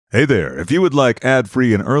Hey there. If you would like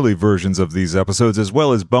ad-free and early versions of these episodes, as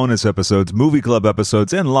well as bonus episodes, movie club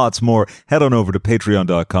episodes, and lots more, head on over to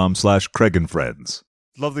patreon.com/Craig and Friends.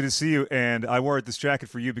 Lovely to see you, and I wore this jacket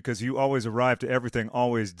for you because you always arrive to everything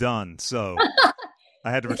always done, so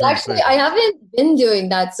I had to It's return the actually, favor. I haven't been doing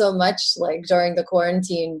that so much like during the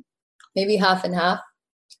quarantine, maybe half and half.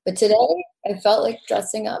 But today I felt like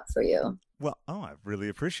dressing up for you. Well, I really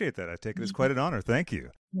appreciate that. I take it as quite an honor. Thank you.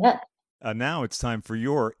 Yeah, Now it's time for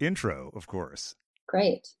your intro, of course.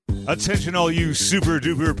 great. Attention, all you super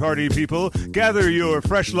duper party people. Gather your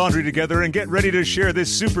fresh laundry together and get ready to share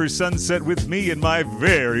this super sunset with me and my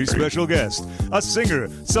very special guest. A singer,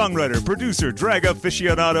 songwriter, producer, drag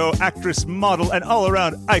aficionado, actress, model, and all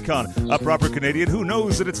around icon. A proper Canadian who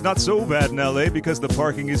knows that it's not so bad in LA because the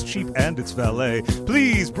parking is cheap and it's valet.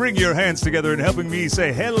 Please bring your hands together in helping me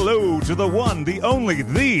say hello to the one, the only,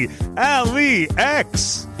 the Ali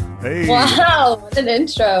X. Hey. Wow, what an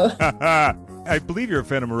intro. I believe you're a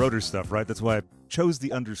fan of Marauder stuff, right? That's why I chose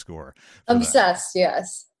the underscore for that. Obsessed,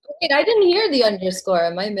 yes. Wait, I didn't hear the underscore.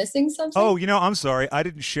 Am I missing something? Oh, I'm sorry. I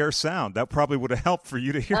didn't share sound. That probably would have helped for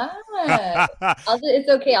you to hear. Ah, it's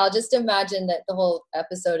okay. I'll just imagine that the whole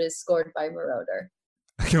episode is scored by Marauder.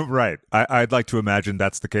 Right. I'd like to imagine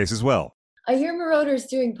that's the case as well. I hear Marauders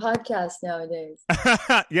doing podcasts nowadays.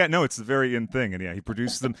 Yeah, no, it's a very in thing. And yeah, he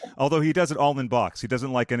produces them, although he does it all in box. He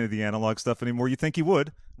doesn't like any of the analog stuff anymore. You think he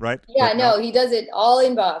would, right? Yeah, But no. no, he does it all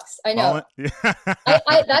in box. I All know. in,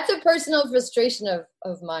 That's a personal frustration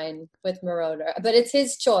of mine with Marauder, but it's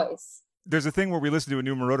his choice. There's a thing where we listen to a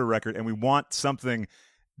new Marauder record and we want something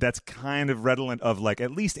that's kind of redolent of like at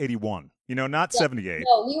least 81, not Yeah, 78.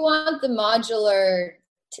 no, we want the modular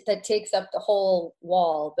that takes up the whole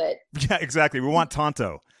wall, but Yeah, exactly. We want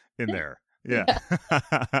Tonto in there. Yeah.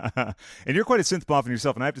 yeah. And you're quite a synth buff in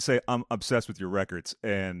yourself. And I have to say, I'm obsessed with your records.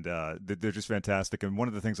 And they're just fantastic. And one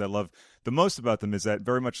of the things I love the most about them is that,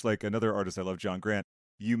 very much like another artist I love, John Grant,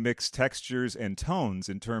 you mix textures and tones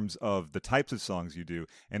in terms of the types of songs you do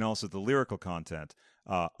and also the lyrical content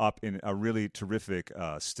up in a really terrific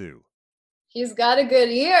stew. He's got a good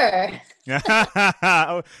ear.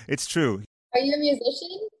 Oh, it's true. Are you a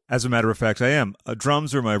musician? As a matter of fact, I am.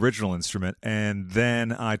 Drums are my original instrument, and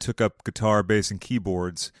then I took up guitar, bass, and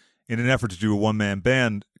keyboards in an effort to do a one-man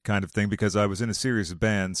band kind of thing because I was in a series of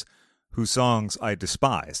bands whose songs I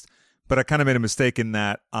despised. But I kind of made a mistake in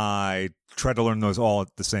that I tried to learn those all at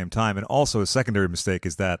the same time. And also a secondary mistake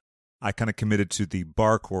is that I kind of committed to the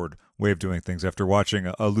bar chord way of doing things after watching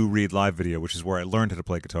a Lou Reed live video, which is where I learned how to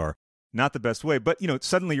play guitar. Not the best way, but,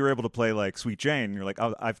 suddenly you're able to play like Sweet Jane, and you're like,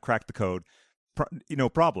 oh, I've cracked the code. No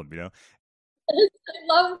problem. I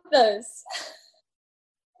love this.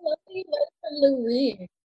 I love that you learned from Lou Reed.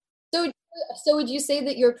 So, so would you say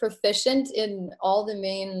that you're proficient in all the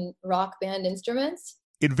main rock band instruments?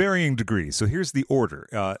 In varying degrees. So here's the order.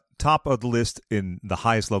 Top of the list in the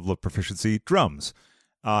highest level of proficiency, drums.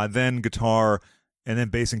 Then guitar, and then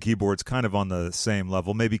bass and keyboards kind of on the same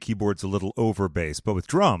level. Maybe keyboards a little over bass. But with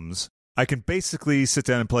drums, I can basically sit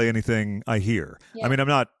down and play anything I hear. I Yeah. mean, I'm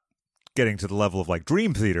not getting to the level of like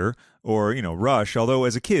Dream Theater or, Rush. Although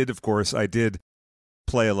as a kid, of course, I did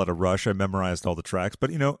play a lot of Rush. I memorized all the tracks.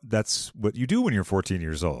 But, that's what you do when you're 14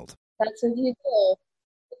 years old. That's what you do.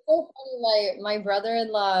 It's so funny. My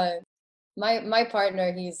brother-in-law, my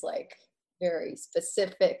partner, he's like very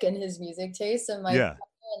specific in his music taste. And my Yeah.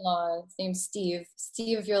 brother-in-law, his name's Steve.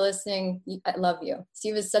 Steve, if you're listening, I love you.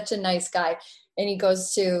 Steve is such a nice guy. And he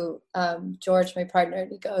goes to George, my partner,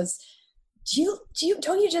 and he goes, don't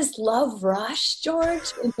you just love Rush,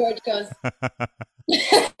 George? And George goes, like,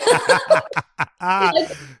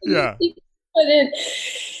 Yeah. put in.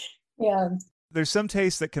 Yeah. There's some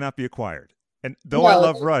tastes that cannot be acquired. And though I No,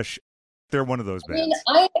 love Rush, they're one of those I mean,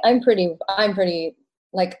 bands. I'm pretty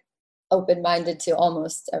like open-minded to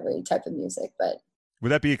almost every type of music, but Would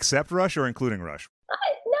that be except Rush or including Rush?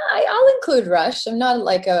 no, I'll include Rush. I'm not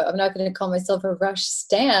going to call myself a Rush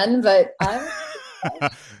stan, but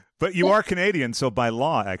But you are Canadian, so by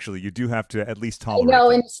law, actually, you do have to at least I tolerate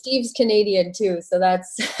know, them. and Steve's Canadian too, so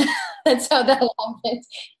that's that's how that happens.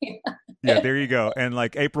 Yeah, there you go. And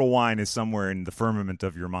like April Wine is somewhere in the firmament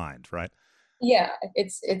of your mind, right? Yeah,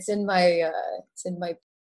 it's in my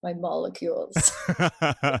molecules.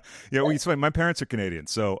 Yeah, well, it's funny. My parents are Canadian,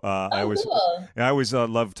 so I Oh, always, cool. I always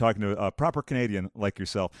love talking to a proper Canadian like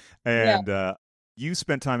yourself. Yeah. And you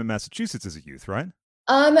spent time in Massachusetts as a youth, right?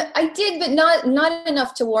 I did, but not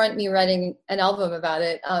enough to warrant me writing an album about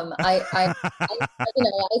it. I've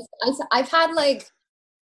had like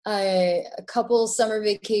a couple summer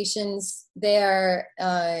vacations there,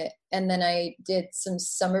 and then I did some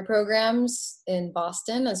summer programs in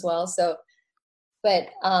Boston as well. So But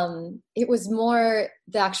it was more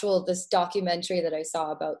this documentary that I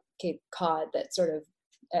saw about Cape Cod that sort of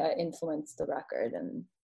influenced the record. And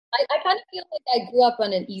I kind of feel like I grew up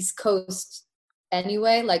on an East Coast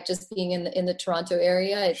anyway, like just being in the Toronto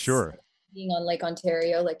area. It's Sure. being on Lake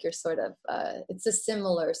Ontario, like you're sort of it's a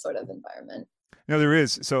similar sort of environment. No, there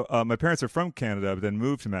is. So my parents are from Canada, but then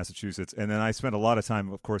moved to Massachusetts, and then I spent a lot of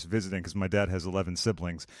time, of course, visiting because my dad has 11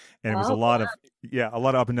 siblings, and it was a Oh, lot of a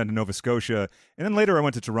lot of up and down to Nova Scotia, and then later I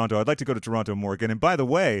went to Toronto. I'd like to go to Toronto more again. And by the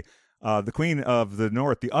way, the Queen of the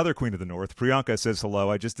North, the other Queen of the North, Priyanka says hello.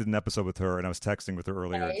 I just did an episode with her, and I was texting with her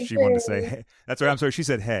earlier. okay. She wanted to say hey. That's right. I'm sorry. She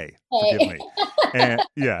said hey. Forgive Hey. me. And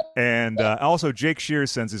yeah, and also Jake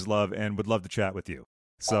Shears sends his love and would love to chat with you. Oh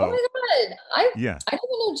So my God. yeah. I didn't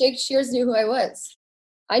even know Jake Shears knew who I was.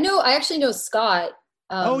 I actually know Scott.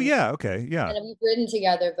 Oh yeah. Okay. Yeah. And we've ridden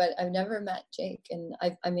together, but I've never met Jake. And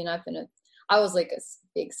I was like a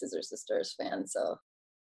big Scissor Sisters fan. So,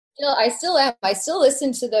 I still am. I still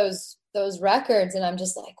listen to those records and I'm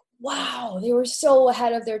just like, wow, they were so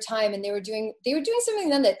ahead of their time. And they were doing something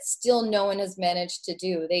then that still no one has managed to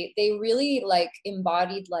do. They really like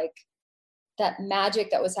embodied like that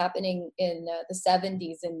magic that was happening in the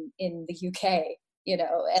 70s in the UK, and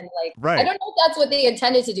like I Right. don't know if that's what they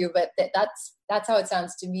intended to do, but that's how it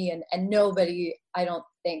sounds to me, and nobody I don't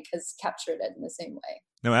think has captured it in the same way.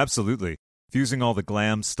 No, absolutely. Fusing all the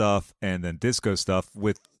glam stuff and then disco stuff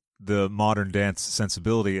with the modern dance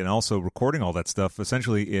sensibility and also recording all that stuff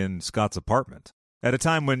essentially in Scott's apartment at a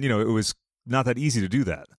time when, it was not that easy to do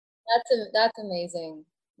that. That's amazing.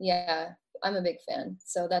 Yeah, I'm a big fan.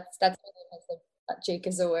 So that's Jake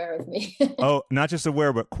is aware of me. Oh, not just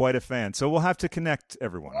aware, but quite a fan. So we'll have to connect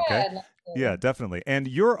everyone, okay? Yeah, that's Yeah, definitely. And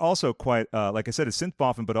you're also quite, like I said, a synth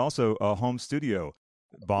boffin, but also a home studio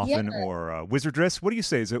yeah. boffin or wizardress. What do you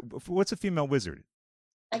say? What's a female wizard?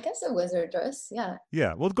 I guess a wizardress. Yeah,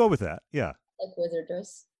 Yeah, we'll go with that. Yeah. like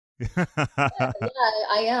wizardress. Yeah,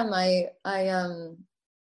 I am.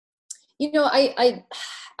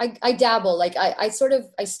 I dabble. Like I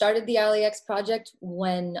started the AliX project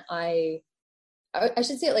when I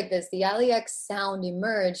should say it like this. The AliX sound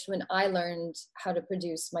emerged when I learned how to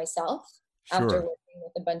produce myself after Sure. working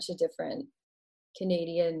with a bunch of different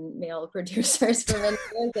Canadian male producers for many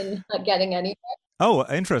years and not getting any. Oh,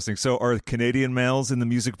 interesting. So are Canadian males in the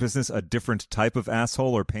music business a different type of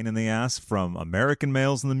asshole or pain in the ass from American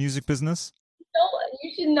males in the music business? No,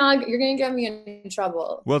 you should not. You're going to get me in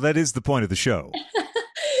trouble. Well, that is the point of the show.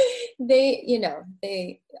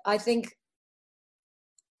 I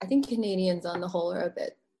think Canadians on the whole are a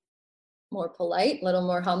bit more polite, a little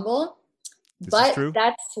more humble. This is But true.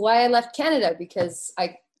 that's why I left Canada, because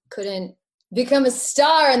I couldn't become a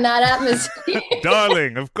star in that atmosphere.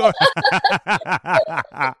 Darling, of course.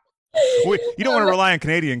 You don't want to rely on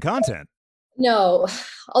Canadian content. No,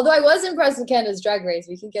 although I was impressed with Canada's Drag Race.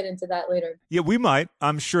 We can get into that later. Yeah, we might.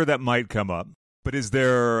 I'm sure that might come up. But is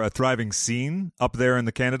there a thriving scene up there in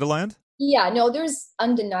the Canada land? Yeah, no, there's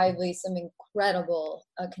undeniably some incredible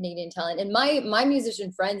Canadian talent, and my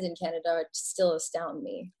musician friends in Canada still astound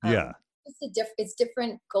me. Yeah. It's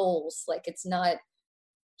different goals. Like it's not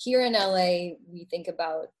here in LA. We think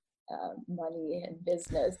about money and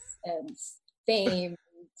business and fame,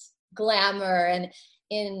 and glamour, and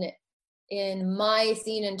in my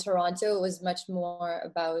scene in Toronto, it was much more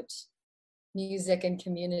about music and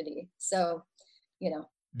community. So,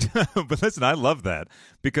 But listen, I love that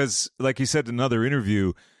because, like you said in another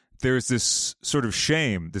interview, there's this sort of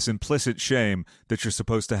shame, this implicit shame that you're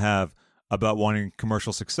supposed to have about wanting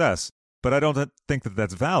commercial success. But I don't think that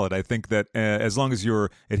that's valid. I think that as long as you're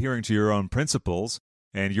adhering to your own principles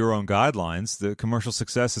and your own guidelines, the commercial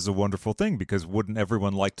success is a wonderful thing because wouldn't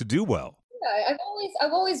everyone like to do well? yeah,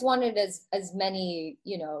 I've always wanted as many,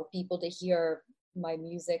 people to hear my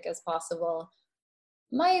music as possible.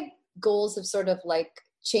 My goals have sort of like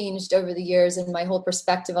changed over the years, and my whole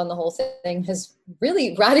perspective on the whole thing has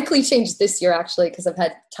really radically changed this year, actually, because I've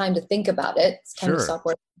had time to think about it. It's time to Sure. stop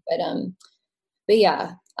working. But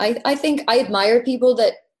yeah, I think I admire people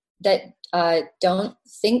that don't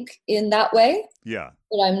think in that way, Yeah.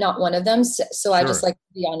 but I'm not one of them. So I just Sure. like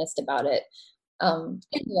to be honest about it.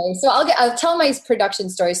 Anyway, so I'll tell my production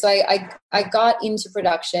story. So I got into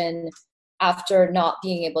production after not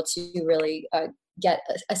being able to really get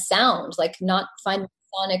a sound, like not find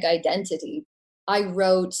sonic identity. I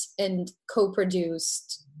wrote and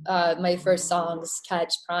co-produced my first songs,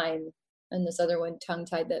 Catch Prime, and this other one, Tongue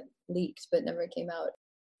Tied, that leaked but never came out.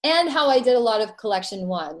 And how I did a lot of Collection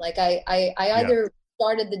One. Like I either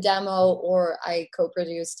started the demo or I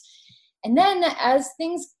co-produced. And then as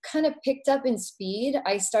things kind of picked up in speed,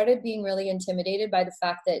 I started being really intimidated by the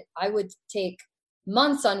fact that I would take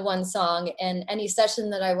months on one song, and any session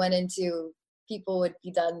that I went into, people would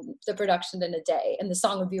be done the production in a day and the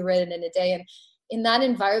song would be written in a day. And in that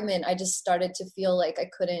environment, I just started to feel like I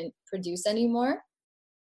couldn't produce anymore.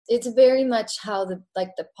 It's very much how the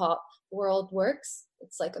pop world works.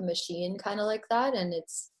 It's like a machine, kind of like that. And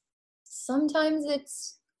sometimes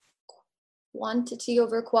it's quantity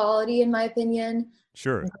over quality, in my opinion.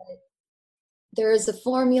 Sure. But there is a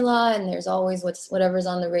formula, and there's always whatever's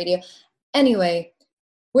on the radio. Anyway,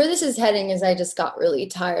 where this is heading is I just got really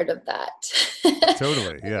tired of that.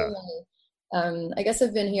 Totally, yeah. I guess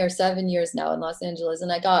I've been here 7 years now in Los Angeles,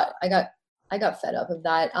 and I got fed up of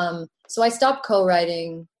that. So I stopped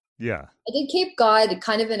co-writing. Yeah. I did Cape God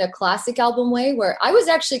kind of in a classic album way, where I was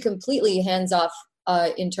actually completely hands off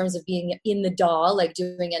in terms of being in the DAW, like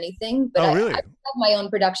doing anything. But really? I have my own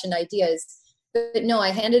production ideas. But no,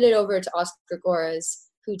 I handed it over to Oscar Gores,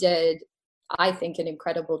 who did, I think, an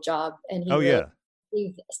incredible job. And he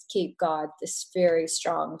gave Cape God this very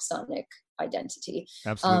strong sonic identity.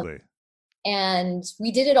 Absolutely. And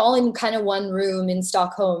we did it all in kind of one room in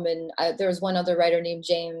Stockholm. And there was one other writer named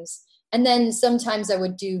James. And then sometimes I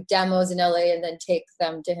would do demos in LA and then take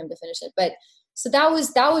them to him to finish it. But so that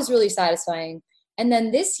was really satisfying. And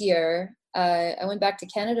then this year, I went back to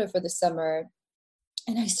Canada for the summer,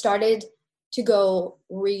 and I started to go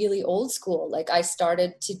really old school. Like I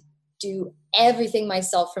started to do everything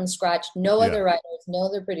myself from scratch. No other writers, no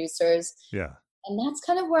other producers. Yeah. And that's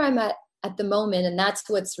kind of where I'm at the moment. And that's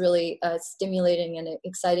what's really stimulating and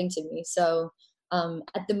exciting to me. So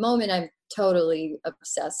at the moment, I'm totally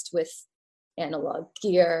obsessed with analog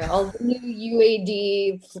gear, all the new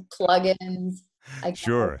UAD plugins.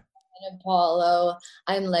 Sure. Apollo.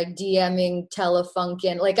 I'm like DMing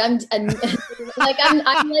Telefunken. Like I'm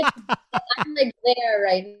like there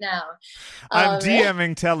right now. I'm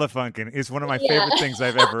DMing Telefunken is one of my favorite things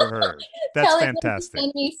I've ever heard. That's fantastic.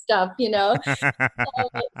 Send me stuff, you know.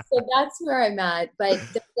 So that's where I'm at. But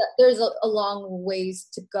there's a long ways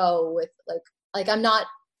to go with like I'm not,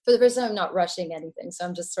 for the first time, I'm not rushing anything. So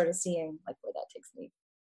I'm just sort of seeing like where that takes me.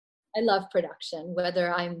 I love production,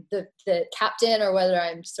 whether I'm the captain or whether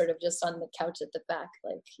I'm sort of just on the couch at the back,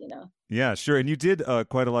 like, you know. Yeah, sure. And you did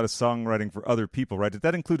quite a lot of songwriting for other people, right? Did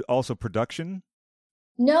that include also production?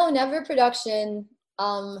 No, never production.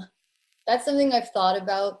 That's something I've thought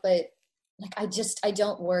about, but like I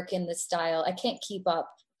don't work in this style. I can't keep up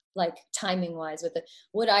like timing wise with it.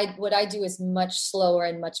 What I do is much slower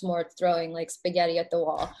and much more throwing like spaghetti at the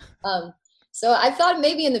wall. So I thought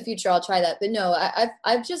maybe in the future I'll try that, but no,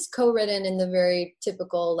 I've just co-written in the very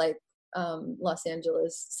typical like Los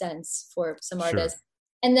Angeles sense for some artists,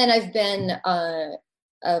 and then I've been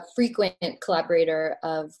a frequent collaborator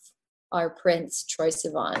of our Prince Troye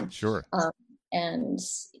Sivan. Sure. And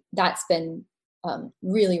that's been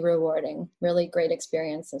really rewarding, really great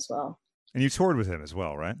experience as well. And you toured with him as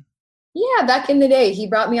well, right? Yeah, back in the day, he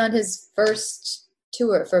brought me on his first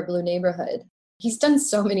tour for Blue Neighborhood. He's done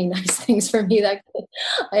so many nice things for me. That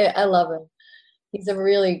I love him. He's a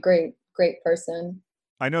really great person.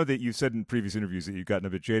 I know that you said in previous interviews that you've gotten a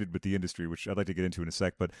bit jaded with the industry, which I'd like to get into in a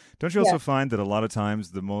sec, but don't you also find that a lot of times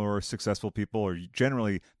the more successful people, or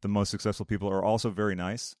generally the most successful people, are also very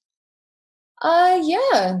nice?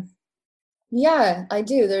 Yeah, I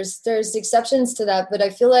do. There's exceptions to that, but I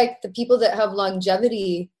feel like the people that have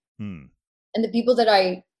longevity and the people that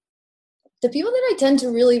I tend to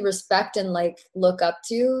really respect and like look up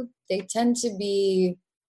to, they tend to be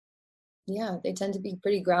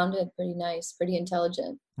pretty grounded, pretty nice, pretty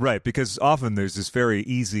intelligent. Right, because often there's this very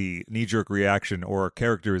easy knee-jerk reaction or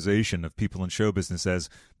characterization of people in show business as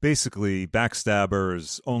basically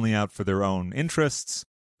backstabbers, only out for their own interests.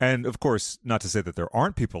 And of course, not to say that there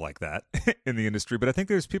aren't people like that in the industry, but I think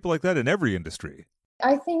there's people like that in every industry.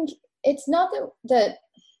 I think it's not that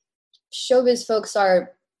showbiz folks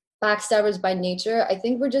are backstabbers by nature. I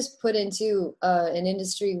think we're just put into an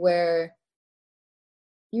industry where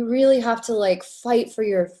you really have to like fight for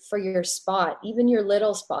your spot, even your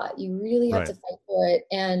little spot. You really have to fight for it,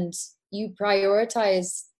 and you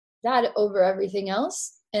prioritize that over everything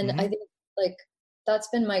else. And I think like that's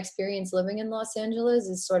been my experience living in Los Angeles,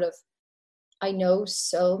 is sort of, I know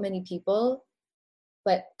so many people,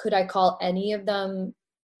 but could I call any of them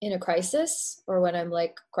in a crisis or when I'm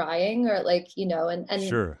like crying or like, you know, and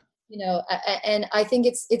sure. You know, and I think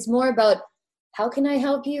it's more about, how can I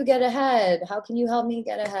help you get ahead? How can you help me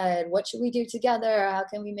get ahead? What should we do together? How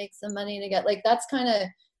can we make some money together? Like that's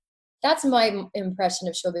my impression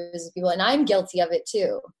of show business people, and I'm guilty of it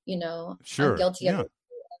too. You know, sure. I'm guilty of it.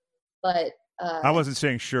 But I wasn't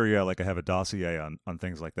saying sure, yeah, like I have a dossier on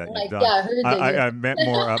things like that. Like, you've done. I meant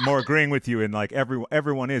more agreeing with you, and like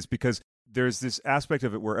everyone is, because there's this aspect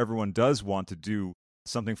of it where everyone does want to do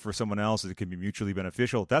something for someone else that can be mutually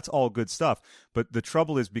beneficial. That's all good stuff. But the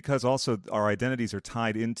trouble is because also our identities are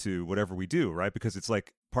tied into whatever we do, right? Because it's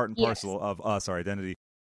like part and Yes. parcel of us, our identity.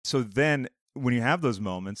 So then when you have those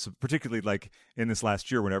moments, particularly like in this last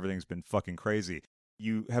year when everything's been fucking crazy,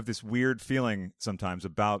 you have this weird feeling sometimes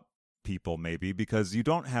about people maybe because you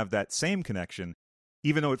don't have that same connection,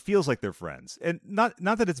 even though it feels like they're friends. And not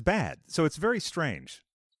that it's bad. So it's very strange.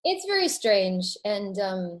 It's very strange. And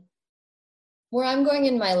where I'm going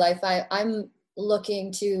in my life, I'm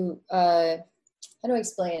looking to how do I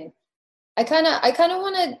explain? I kind of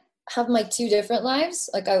want to have my two different lives.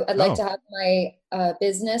 Like I'd like to Oh, have my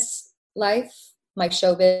business life, my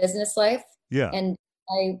show business life, yeah. and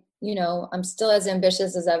I'm still as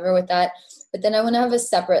ambitious as ever with that. But then I want to have a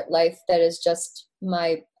separate life that is just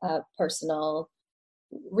my personal,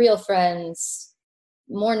 real friends,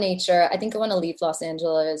 more nature. I think I want to leave Los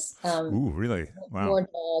Angeles. Ooh, really? Wow. More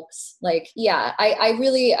dogs. Like, yeah, I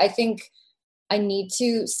think I need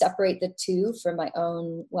to separate the two for my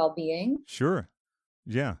own well-being. Sure.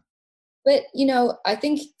 Yeah. But I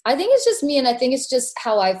think it's just me, and I think it's just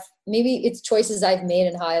how maybe it's choices I've made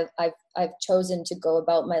and how I've chosen to go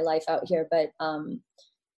about my life out here. But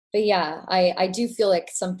yeah, I do feel like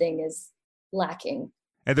something is lacking.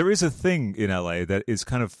 And there is a thing in LA that is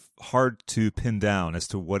kind of hard to pin down as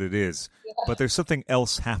to what it is, Yeah. but there's something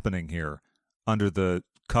else happening here under the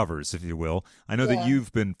covers, if you will. I know that Yeah.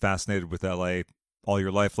 you've been fascinated with LA all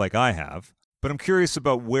your life, like I have, but I'm curious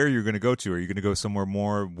about where you're going to go to. Are you going to go somewhere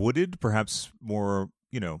more wooded, perhaps more,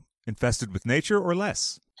 infested with nature, or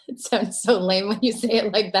less? It sounds so lame when you say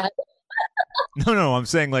it like that. No, no, I'm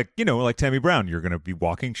saying like Tammy Brown, you're going to be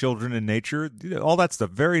walking children in nature, all that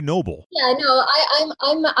stuff, very noble. Yeah, no,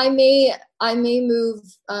 I may move.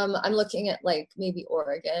 I'm looking at like maybe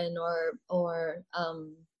Oregon or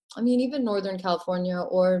I mean even Northern California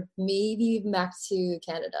or maybe even back to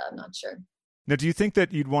Canada. I'm not sure. Now, do you think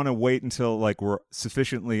that you'd want to wait until like we're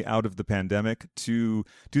sufficiently out of the pandemic to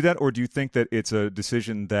do that, or do you think that it's a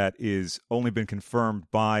decision that is only been confirmed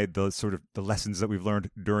by the sort of the lessons that we've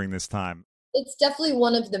learned during this time? It's definitely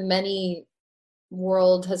one of the many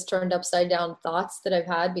world has turned upside down thoughts that I've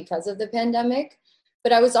had because of the pandemic.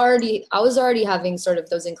 But I was already having sort of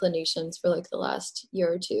those inclinations for like the last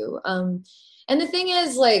year or two. And the thing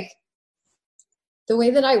is, like, the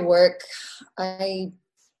way that I work, I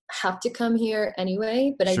have to come here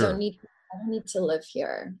anyway, but Sure. I don't need to live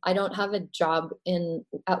here. I don't have a job in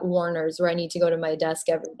at Warner's where I need to go to my desk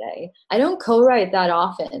every day. I don't co-write that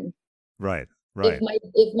often. Right. If Right.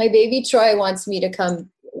 my baby Troy wants me to come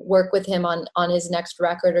work with him on his next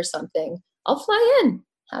record or something, I'll fly in.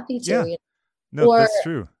 Happy to. Yeah. No, Or that's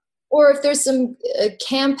true. or if there's some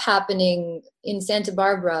camp happening in Santa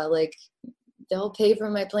Barbara, like they'll pay for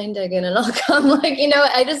my plane ticket and I'll come. Like,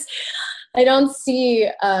 I don't see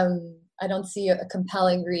a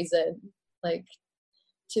compelling reason like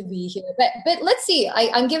to be here. But let's see.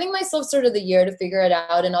 I'm giving myself sort of the year to figure it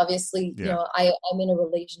out. And obviously, Yeah. I'm in a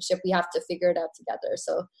relationship. We have to figure it out together.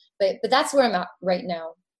 So but that's where I'm at right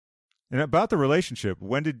now. And about the relationship,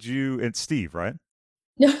 when did you and Steve, right?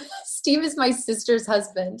 No, Steve is my sister's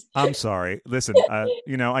husband. I'm sorry. Listen, I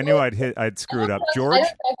knew I'd screw it up. I don't George?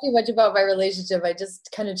 talk too much about my relationship. I just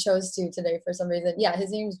kind of chose to today for some reason. Yeah,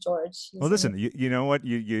 his name's George. Well, listen, you know what?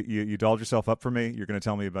 You dolled yourself up for me. You're going to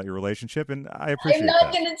tell me about your relationship, and I I'm appreciate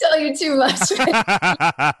not that. going to tell you too much.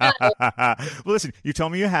 Well, listen, you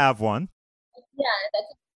told me you have one. Yeah,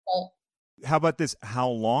 that's How about this? How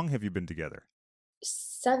long have you been together?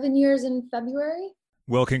 7 years in February.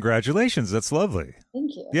 Well, congratulations. That's lovely.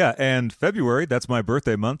 Thank you. Yeah, and February, that's my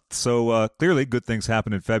birthday month. So clearly, good things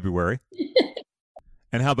happen in February.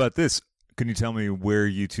 And how about this? Can you tell me where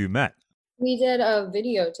you two met? We did a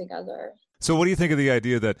video together. So, what do you think of the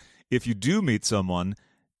idea that if you do meet someone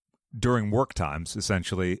during work times,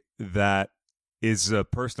 essentially, that is a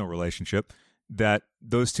personal relationship, that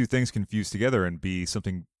those two things can fuse together and be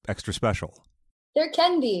something extra special? There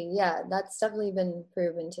can be, yeah, that's definitely been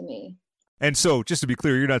proven to me. And so, just to be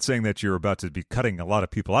clear, you're not saying that you're about to be cutting a lot of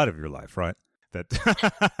people out of your life, right? That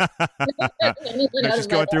Anyone not out just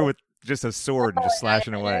of my going through life. with just a sword and just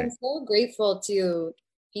slashing And I'm away. so grateful to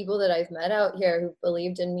people that I've met out here who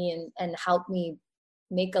believed in me and helped me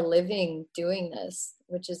make a living doing this,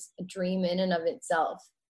 which is a dream in and of itself.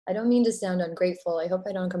 I don't mean to sound ungrateful. I hope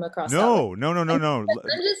I don't come across that way. No, no, no, no, no.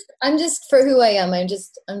 I'm just for who I am. I'm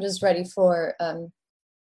just ready for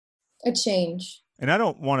a change. And I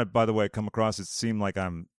don't want to, by the way, come across it seem like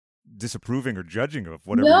I'm disapproving or judging of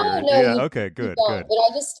whatever No, you're. no, Yeah, you, okay, you good, don't. good.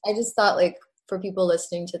 But I just thought like for people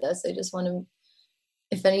listening to this, I just want to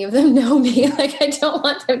if any of them know me. Like, I don't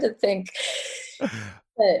want them to think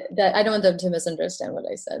that I don't want them to misunderstand what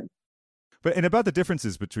I said. But and about the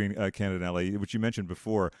differences between Canada and LA, which you mentioned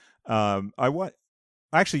before, I want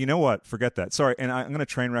actually, you know what? Forget that. Sorry, and I'm going to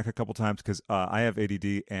train wreck a couple times because I have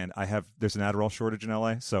ADD and there's an Adderall shortage in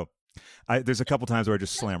LA, so there's a couple times where I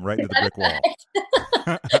just slam right into the brick wall.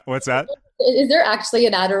 What's that? Is there actually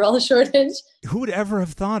an Adderall shortage? Who would ever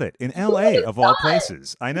have thought it in LA of all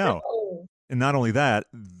places? I know. No. And not only that,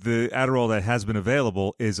 the Adderall that has been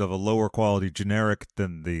available is of a lower quality generic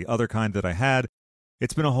than the other kind that I had.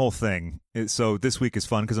 It's been a whole thing. So this week is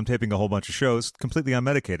fun because I'm taping a whole bunch of shows completely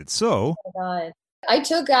unmedicated. So, Oh my God. I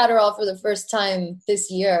took Adderall for the first time this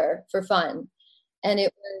year for fun, and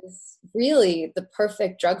it was really the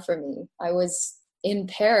perfect drug for me. I was in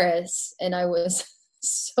Paris and I was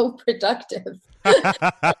so productive.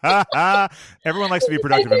 everyone likes to be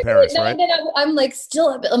productive in Paris, right? And then I'm like still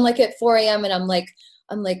up. I'm like at 4 a.m. and I'm like,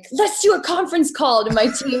 let's do a conference call to my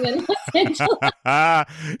team in Los Angeles.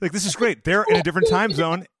 Like, this is great. They're in a different time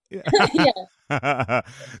zone. Yeah.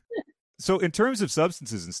 So, in terms of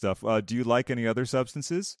substances and stuff, do you like any other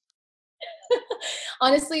substances?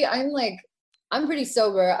 Honestly, I'm pretty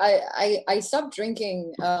sober. I stopped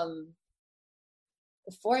drinking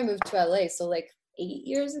before I moved to LA, so like 8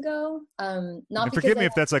 years ago. Not And because forgive me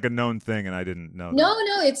if that's like a known thing and I didn't know no, that.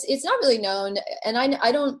 no, it's not really known, and I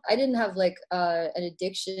didn't have like an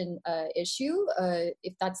addiction issue,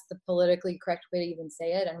 if that's the politically correct way to even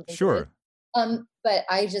say it. I don't think it is. Sure. But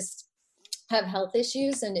I just have health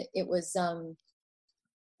issues, and it was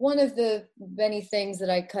one of the many things that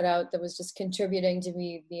I cut out that was just contributing to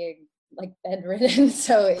me being like bedridden.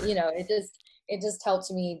 So it just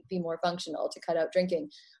helped me be more functional to cut out drinking.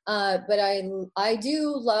 But I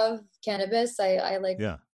do love cannabis. I like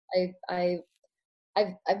Yeah. I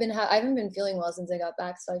I haven't been feeling well since I got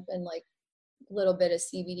back, so I've been like a little bit of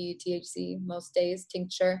CBD, THC most days,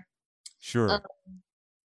 tincture. Um, Sure.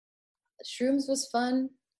 Shrooms was fun.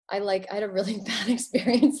 I had a really bad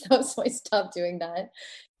experience though, so I stopped doing that.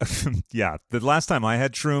 Yeah. The last time I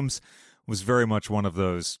had shrooms was very much one of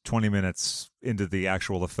those 20 minutes into the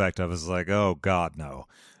actual effect. I was like, oh, God, no.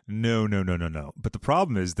 No, no, no, no, no. But the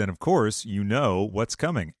problem is then, of course, you know what's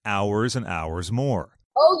coming. Hours and hours more.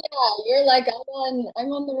 Oh yeah, you're like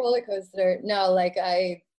I'm on the roller coaster. No, like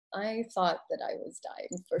I thought that I was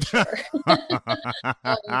dying for sure.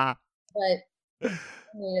 But I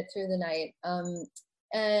made it through the night.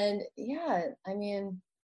 And yeah, I mean,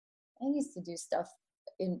 I used to do stuff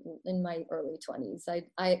in my early 20s.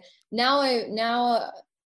 Now I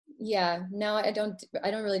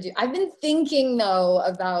don't really do. I've been thinking though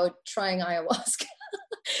about trying ayahuasca,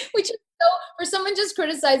 which is so for someone just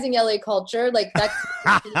criticizing LA culture, like that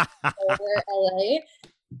over LA.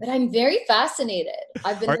 But I'm very fascinated.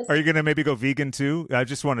 I've been Are you going to maybe go vegan too? I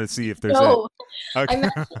just wanted to see if there's no, Okay. I'm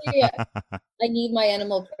actually I need my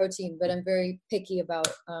animal protein, but I'm very picky about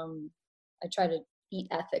I try to eat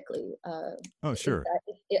ethically. Oh, sure.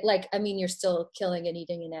 Like I mean you're still killing and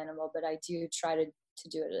eating an animal, but I do try to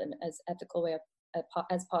do it in as ethical way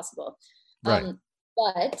as possible. Right.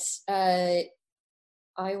 But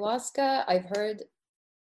ayahuasca, I've heard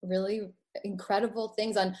really incredible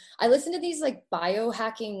things on. I listen to these like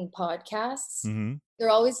biohacking podcasts. Hmm. They're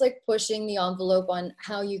always like pushing the envelope on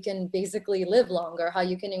how you can basically live longer, how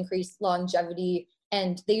you can increase longevity,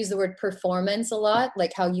 and they use the word performance a lot,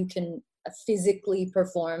 like how you can physically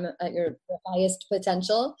perform at your highest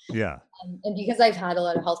potential. Yeah. And because I've had a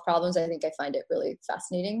lot of health problems, I think I find it really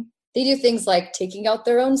fascinating. They do things like taking out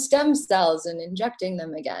their own stem cells and injecting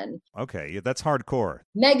them again. Okay. Yeah, that's hardcore.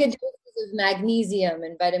 Mega doses of magnesium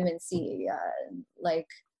and vitamin C, like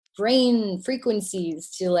brain frequencies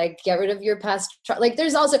to like get rid of your past like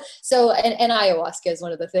there's also so and ayahuasca is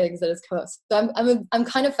one of the things that is close. So I'm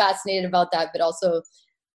kind of fascinated about that, but also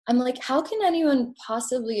I'm like, how can anyone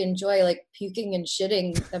possibly enjoy like puking and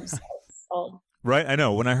shitting themselves all? Right? I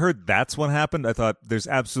know. When I heard that's what happened, I thought there's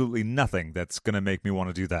absolutely nothing that's going to make me want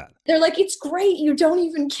to do that. They're like, it's great, you don't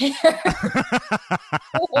even care.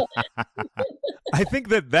 I think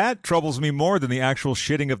that troubles me more than the actual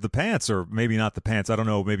shitting of the pants, or maybe not the pants. I don't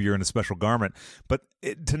know. Maybe you're in a special garment. But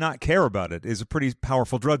to not care about it is a pretty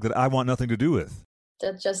powerful drug that I want nothing to do with.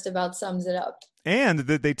 That just about sums it up. And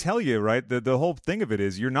they tell you, right, the whole thing of it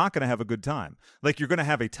is you're not going to have a good time. Like, you're going to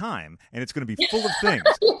have a time, and it's going to be full of things.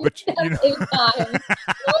 But, you know.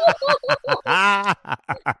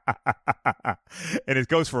 And it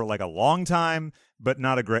goes for like a long time, but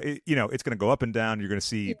not a great, it's going to go up and down. You're going to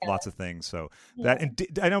see lots of things. So and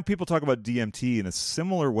I know people talk about DMT in a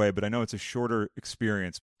similar way, but I know it's a shorter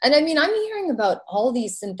experience. And I mean, I'm hearing about all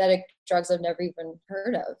these synthetic drugs I've never even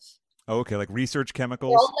heard of. Oh, okay, like research They're all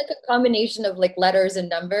chemicals. like a combination of like letters and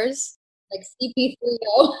numbers, like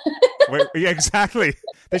CP30. Wait, yeah, exactly.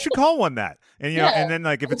 They should call one that. And Yeah. and then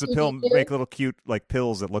like if it's a pill, CP2. make little cute like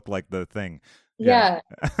pills that look like the thing. Yeah.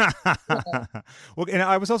 Yeah. Yeah. Well, and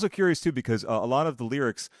I was also curious too because a lot of the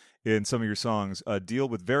lyrics in some of your songs deal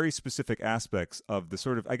with very specific aspects of the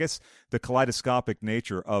sort of, I guess, the kaleidoscopic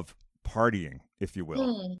nature of partying, if you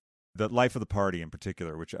will. Hmm. The life of the party in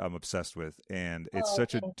particular, which I'm obsessed with, and it's Oh,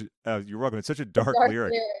 such a thanks. you're welcome. It's such a The dark dark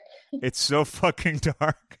lyric. lyric. It's so fucking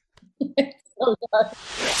dark. It's so dark.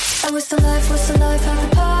 I was the life of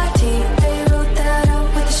the party. They wrote that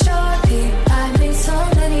out with a Sharpie. I made so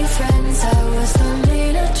many friends, I was the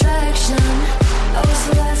main attraction. I was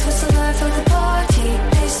the life of the party.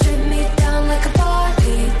 They stripped me down like a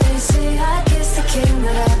Barbie. They say I kissed the king,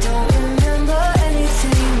 but I don't remember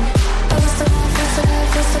anything. I was the life, was the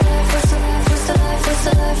life, was the life, was the life, was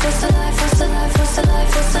the life, was the life, was the life, was the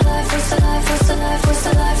life, was the life, was the life, was the life, was the life, was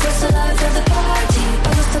the life, was the life of the party.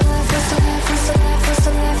 I was the life, was the life, was the life, was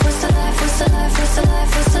the life, was the life, was the life, was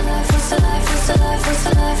the life, was the life, was the life, was the life, was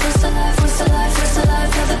the life, was the life, was the life, was the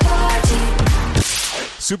life of the party.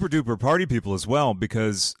 Super duper party people as well,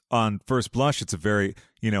 because on first blush it's a very,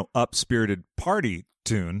 up spirited party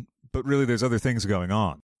tune, but really there's other things going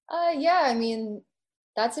on. Yeah, I mean,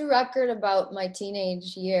 that's a record about my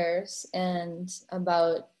teenage years and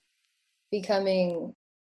about becoming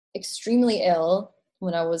extremely ill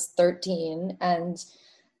when I was 13 and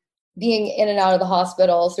being in and out of the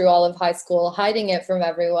hospital through all of high school, hiding it from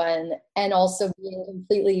everyone, and also being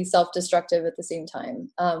completely self-destructive at the same time.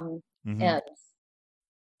 Mm-hmm. And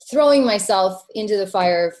throwing myself into the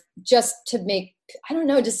fire just to make, I don't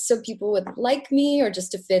know, just so people would like me or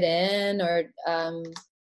just to fit in or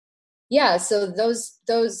yeah, so those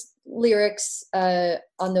lyrics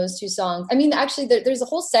on those two songs. I mean, actually, there's a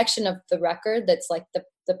whole section of the record that's like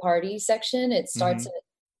the party section. It starts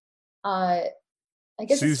Mm-hmm. at I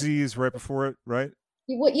guess Susie is right before it, right?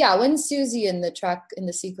 yeah, when's Susie in the track in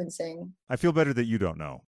the sequencing? I feel better that you don't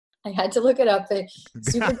know. I had to look it up. It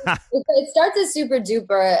starts as Super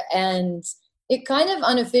Duper, and it kind of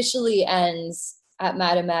unofficially ends at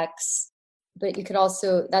Madam X, but you could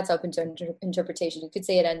also, that's open to interpretation. You could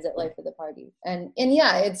say it ends at Life of the Party, and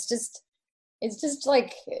yeah, it's just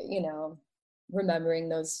like remembering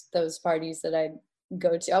those parties that I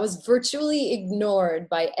go to. I was virtually ignored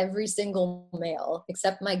by every single male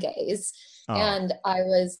except my gays, Oh. and I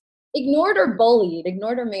was ignored or bullied,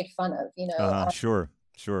 ignored or made fun of. Sure.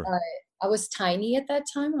 I was tiny at that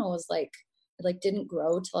time. I was like, I didn't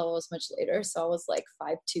grow till I was much later. So I was like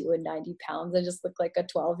 5'2" and 90 pounds. I just looked like a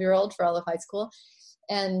 12-year-old for all of high school.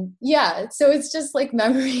 And yeah, so it's just like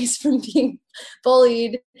memories from being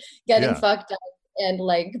bullied, getting fucked up, and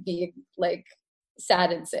like being like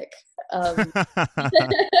sad and sick.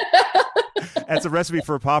 That's a recipe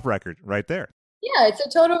for a pop record right there. Yeah, it's a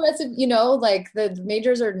total recipe, like the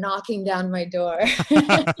majors are knocking down my door.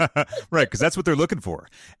 Right, because that's what they're looking for.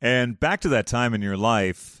 And back to that time in your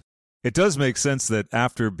life, it does make sense that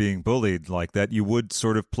after being bullied like that, you would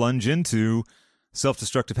sort of plunge into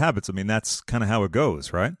self-destructive habits. I mean, that's kind of how it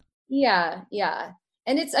goes, right? Yeah.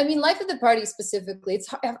 And Life of the Party specifically,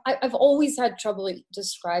 it's I've always had trouble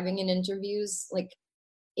describing in interviews, like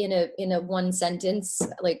in a one sentence,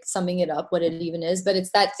 like summing it up, what it even is. But it's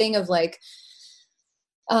that thing of like,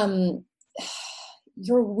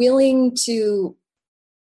 you're willing to,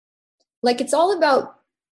 like, it's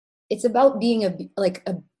about being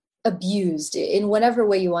abused in whatever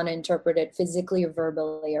way you want to interpret it, physically or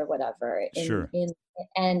verbally or whatever. Sure.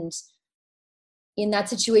 And in that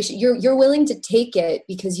situation, you're willing to take it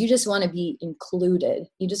because you just want to be included.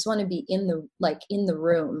 You just want to be in the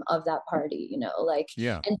room of that party,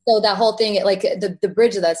 Yeah. And so that whole thing, like the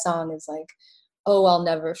bridge of that song is like, oh, I'll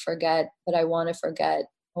never forget, but I want to forget.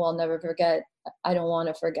 Oh, I'll never forget. I don't want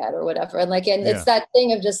to forget, or whatever. And it's that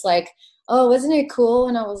thing of just like, oh, wasn't it cool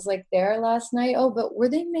when I was like there last night? Oh, but were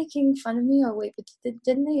they making fun of me? Or wait, but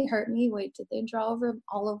didn't they hurt me? Wait, did they draw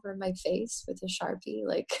all over my face with a Sharpie?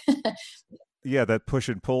 Like, yeah, that push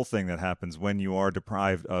and pull thing that happens when you are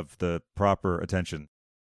deprived of the proper attention.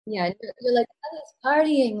 Yeah, you're like, I was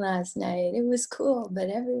partying last night. It was cool, but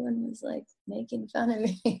everyone was like making fun of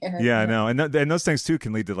me. Yeah, I know, and those things too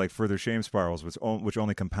can lead to like further shame spirals, which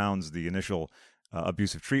only compounds the initial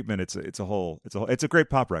abusive treatment. It's a great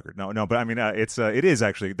pop record. No, but I mean, it is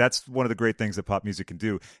actually, that's one of the great things that pop music can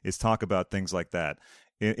do, is talk about things like that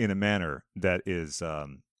in a manner that is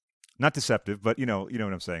not deceptive, but you know what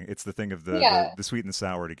I'm saying. It's the thing of the sweet and the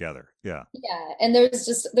sour together. Yeah. Yeah, and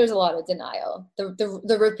there's a lot of denial.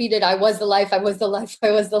 The repeated, I was the life, I was the life, I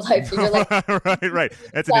was the life. And you're like, right.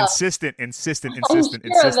 That's an insistent. Of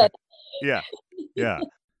it. Yeah. Yeah.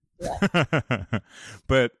 Yeah.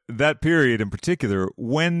 But that period in particular,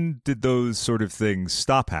 when did those sort of things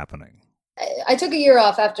stop happening? I took a year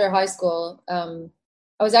off after high school.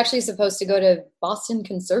 I was actually supposed to go to Boston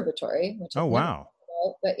Conservatory, which Oh, I've never wow. heard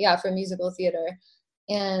of, but yeah, for musical theater.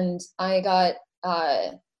 And I got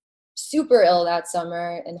super ill that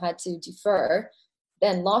summer and had to defer,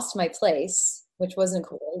 then lost my place, which wasn't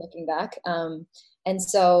cool looking back. And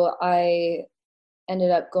so I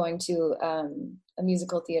ended up going to a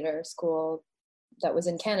musical theater school that was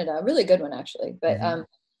in Canada, a really good one actually. But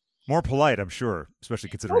More polite, I'm sure, especially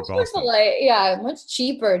considering much more Boston. polite, yeah, much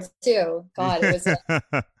cheaper too. God, it was so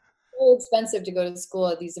expensive to go to school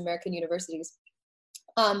at these American universities.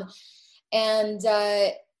 And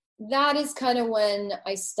that is kind of when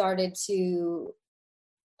I started to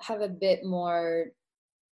have a bit more.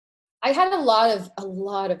 I had a lot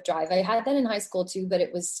of drive. I had that in high school too, but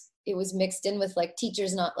it was mixed in with like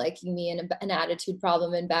teachers not liking me and an attitude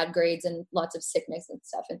problem and bad grades and lots of sickness and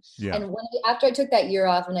stuff. Yeah. And after I took that year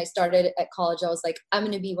off and I started at college, I was like, I'm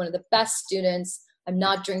going to be one of the best students. I'm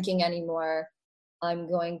not drinking anymore. I'm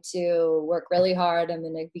going to work really hard. I'm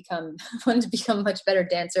going to wanted to become a much better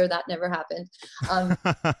dancer. That never happened. And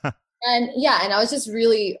I was just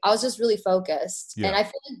really focused. Yeah. And I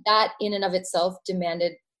feel like that in and of itself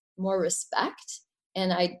demanded more respect.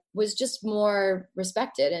 And I was just more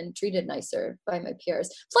respected and treated nicer by my peers.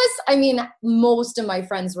 Plus, I mean, most of my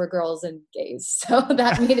friends were girls and gays. So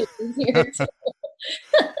that made it easier too.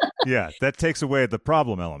 Yeah, that takes away the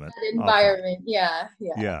problem element. That environment. Yeah.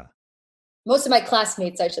 Yeah. Most of my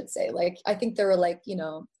classmates, I should say, like, I think there were like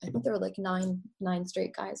nine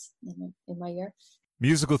straight guys in my year.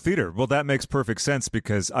 Musical theater. Well, that makes perfect sense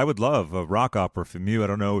because I would love a rock opera from you. I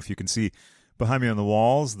don't know if you can see behind me on the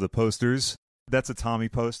walls, the posters. That's a Tommy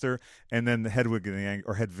poster. And then the Hedwig and the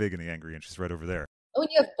Angry Inch is right over there. Oh, and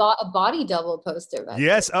you have a body double poster back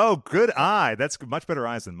Yes. there. Oh, good eye. That's much better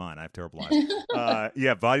eyes than mine. I have terrible eyes.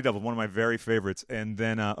 Yeah, Body Double, one of my very favorites. And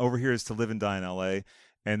then over here is To Live and Die in L.A.,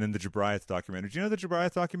 and then the Jobriath documentary. Do you know the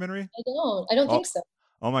Jobriath documentary? I don't think so.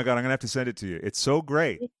 Oh my God, I'm gonna have to send it to you. It's so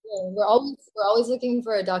great. We're always looking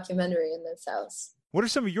for a documentary in this house. What are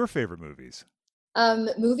some of your favorite movies?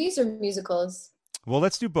 Movies or musicals? Well,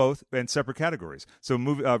 let's do both in separate categories. So,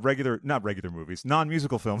 not regular movies,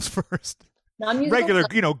 non-musical films first. Non-musical.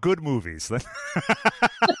 Regular, good movies. Mary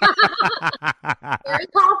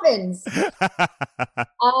Poppins.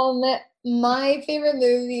 My favorite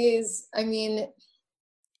movies. I mean,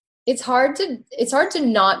 it's hard to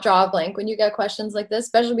not draw a blank when you get questions like this,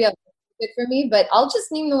 especially for me. But I'll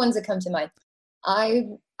just name the ones that come to mind.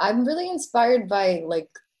 I'm really inspired by like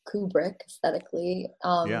Kubrick aesthetically,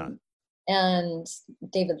 and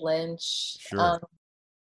David Lynch, Sure.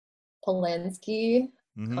 Polanski,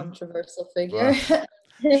 controversial figure.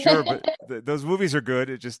 Well, sure, but those movies are good.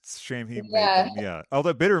 It's just a shame he made them. Yeah.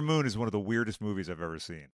 Although Bitter Moon is one of the weirdest movies I've ever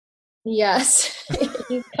seen. Yes,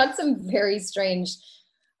 he's got some very strange.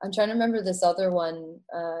 I'm trying to remember this other one.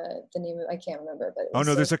 The name I can't remember, but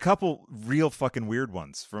there's a couple real fucking weird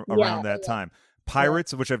ones from around that time.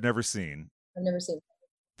 Pirates, which I've never seen. I've never seen.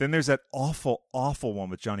 Then there's that awful, awful one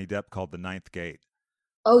with Johnny Depp called The Ninth Gate.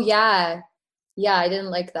 Oh yeah, I didn't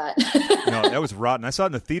like that. No, that was rotten. I saw it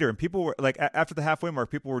in the theater, and people were like, after the halfway mark,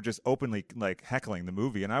 people were just openly like heckling the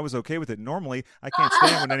movie, and I was okay with it. Normally, I can't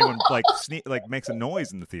stand when anyone like makes a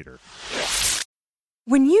noise in the theater.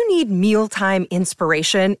 When you need mealtime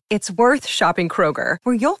inspiration, it's worth shopping Kroger,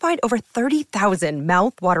 where you'll find over 30,000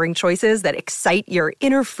 mouth-watering choices that excite your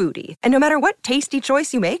inner foodie. And no matter what tasty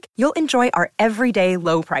choice you make, you'll enjoy our everyday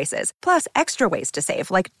low prices, plus extra ways to save,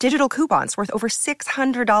 like digital coupons worth over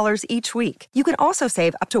 $600 each week. You can also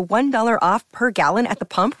save up to $1 off per gallon at the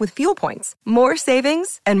pump with fuel points. More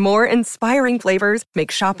savings and more inspiring flavors make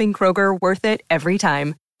shopping Kroger worth it every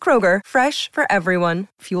time. Kroger, fresh for everyone.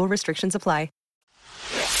 Fuel restrictions apply.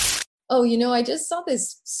 Oh, I just saw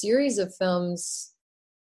this series of films.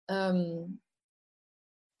 Actually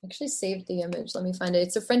saved the image. Let me find it.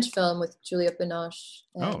 It's a French film with Juliette Binoche.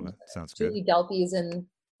 And that sounds good. Julie Delpy is in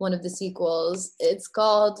one of the sequels. It's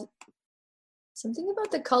called something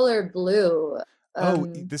about the color blue.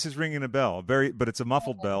 This is ringing a bell. But it's a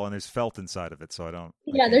muffled bell, and there's felt inside of it, so I don't.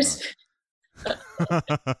 Yeah, there's. I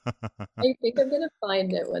think I'm gonna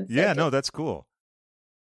find it one second. Yeah, no, that's cool.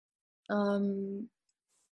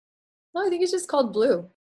 No, I think it's just called Blue.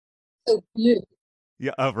 So Blue.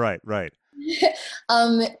 Yeah. Oh, right.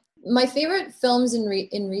 My favorite films in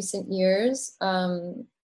recent years.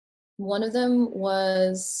 One of them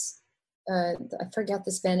was I forget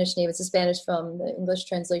the Spanish name. It's a Spanish film. The English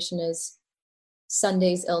translation is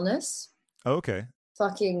Sunday's Illness. Oh, okay.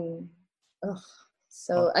 Fucking. Ugh.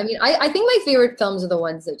 So, I mean, I think my favorite films are the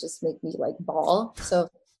ones that just make me like bawl. So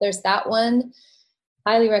there's that one.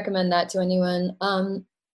 Highly recommend that to anyone.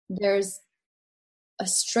 There's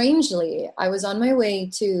strangely, I was on my way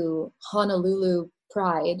to Honolulu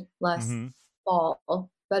Pride last fall,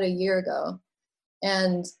 about a year ago.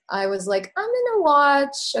 And I was like, I'm going to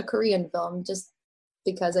watch a Korean film just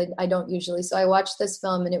because I don't usually. So I watched this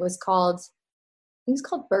film and it was called, I think it's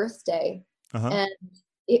called Birthday. And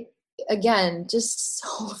it, again, just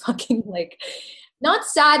so fucking like, not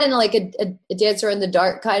sad in like a Dancer in the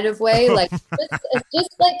Dark kind of way. Like, it's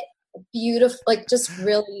just like beautiful, like just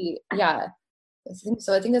really, yeah. I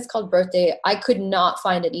think that's called Birthday. I could not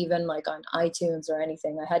find it even like on iTunes or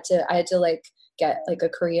anything. I had to like get like a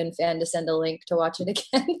Korean fan to send a link to watch it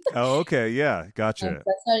again. Oh, okay. Yeah. Gotcha.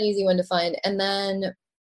 That's not an easy one to find. And then,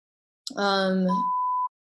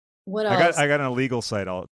 what else? I got an illegal site.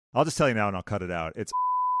 I'll just tell you now and I'll cut it out. It's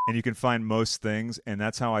and you can find most things. And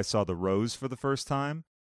that's how I saw The Rose for the first time.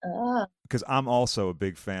 Because I'm also a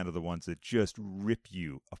big fan of the ones that just rip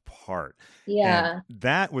you apart. Yeah. And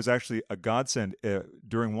that was actually a godsend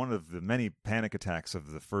during one of the many panic attacks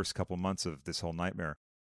of the first couple months of this whole nightmare.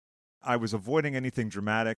 I was avoiding anything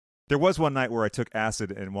dramatic. There was one night where I took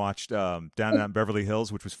acid and watched Down in Beverly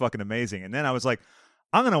Hills, which was fucking amazing. And then I was like,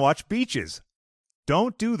 I'm going to watch Beaches.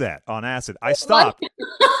 Don't do that on acid. I stopped.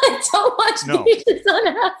 Don't watch Beaches on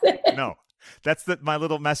acid. No. That's my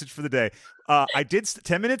little message for the day. I did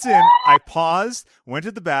 10 minutes in. I paused, went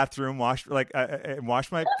to the bathroom, washed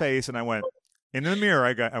my face, and I went in the mirror.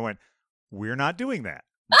 I went, we're not doing that,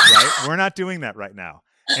 right? We're not doing that right now.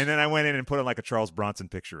 And then I went in and put on like a Charles Bronson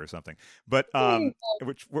picture or something, but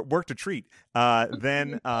which worked a treat.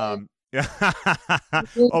 Then yeah. I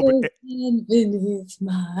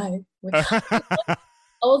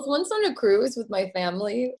was once on a cruise with my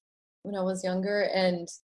family when I was younger, and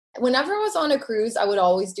whenever I was on a cruise, I would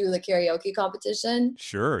always do the karaoke competition.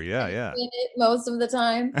 Sure, yeah. Win it most of the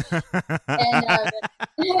time. And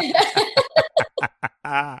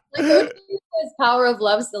my go-to was "Power of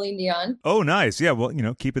Love," Celine Dion. Oh, nice. Yeah, well,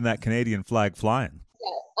 keeping that Canadian flag flying.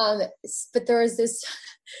 Yeah. But there was this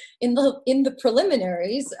in the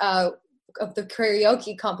preliminaries of the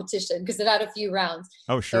karaoke competition, because it had a few rounds.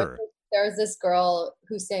 Oh, sure. There was this girl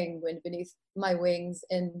who sang "Wind Beneath My Wings,"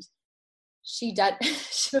 and she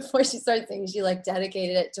before she started singing, she like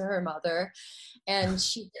dedicated it to her mother, and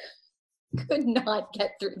she could not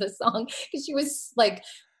get through the song because she was like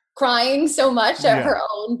crying so much at her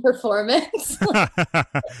own performance.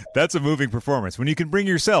 That's a moving performance when you can bring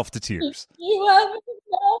yourself to tears. You have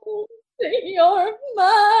known that you're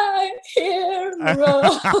my hero.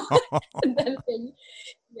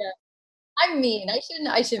 Yeah. I mean, I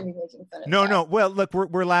shouldn't be making fun of No, that. no. Well, look,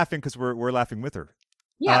 we're laughing because we're laughing with her.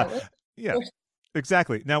 Yeah. Yeah,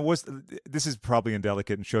 exactly. Now, this is probably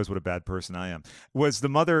indelicate and shows what a bad person I am. Was the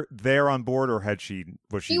mother there on board, or was she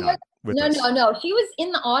not with us? No. She was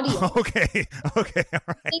in the audience. Okay, all right.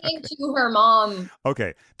 Singing to her mom.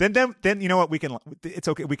 Okay, then you know what? It's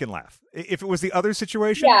okay. We can laugh. If it was the other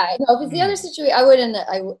situation, yeah. No, if it's the other situation, I wouldn't.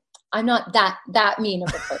 I'm not that mean of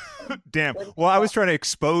a person. Damn. Well, I was trying to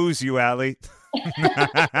expose you, Allie.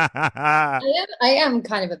 I am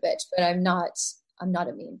kind of a bitch, but I'm not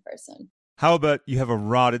a mean person. How about you have a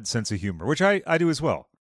rotted sense of humor, which I do as well.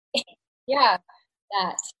 Yeah,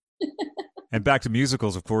 that. And back to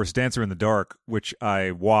musicals, of course, Dancer in the Dark, which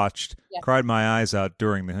I watched, cried my eyes out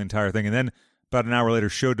during the entire thing, and then about an hour later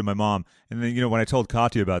showed to my mom. And then, when I told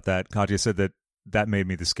Katya about that, Katya said that made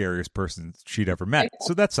me the scariest person she'd ever met.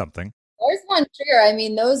 So that's something. There's one trigger. I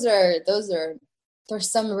mean, there's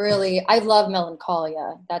some really, I love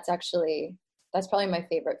Melancholia. That's probably my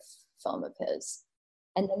favorite film of his.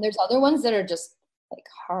 And then there's other ones that are just like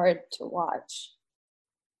hard to watch.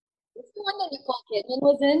 What's the one that Nicole Kidman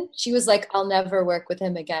was in? She was like, I'll never work with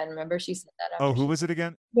him again. Remember, she said that. Oh, who was it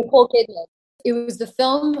again? Nicole Kidman. It was the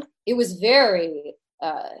film. It was very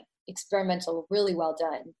experimental, really well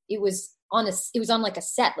done. It was on like a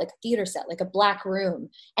set, like a theater set, like a black room,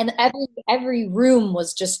 and every room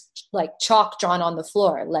was just like chalk drawn on the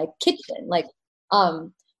floor, like kitchen, like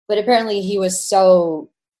but apparently he was so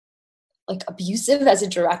like abusive as a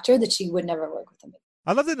director that she would never work with him.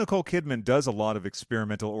 I love that Nicole Kidman does a lot of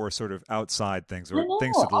experimental or sort of outside things or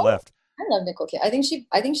things to the left. I love Nicole Kidman.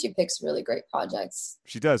 I think she picks really great projects.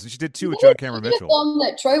 She does. She did two with John Cameron Mitchell. The film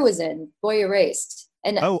that Troy was in, Boy Erased.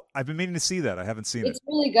 And I've been meaning to see that. I haven't seen it. It's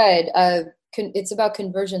really good. It's about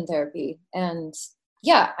conversion therapy, and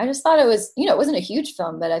yeah, I just thought it was, it wasn't a huge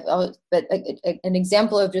film, but an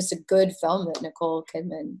example of just a good film that Nicole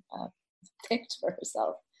Kidman picked for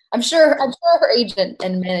herself. I'm sure her agent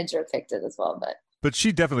and manager picked it as well, but But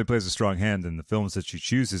she definitely plays a strong hand in the films that she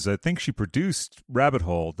chooses. I think she produced Rabbit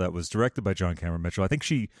Hole, that was directed by John Cameron Mitchell. I think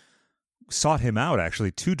she sought him out,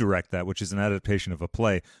 actually, to direct that, which is an adaptation of a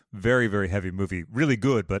play. Very, very heavy movie. Really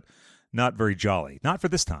good, but not very jolly. Not for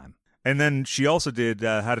this time. And then she also did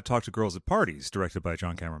How to Talk to Girls at Parties, directed by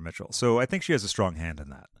John Cameron Mitchell. So I think she has a strong hand in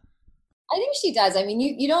that. I think she does. I mean,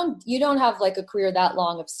 you don't have like a career that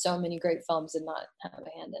long of so many great films and not have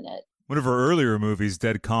a hand in it. One of her earlier movies,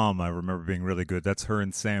 Dead Calm, I remember being really good. That's her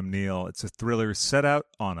and Sam Neill. It's a thriller set out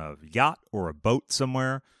on a yacht or a boat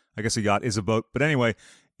somewhere. I guess a yacht is a boat. But anyway,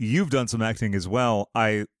 you've done some acting as well.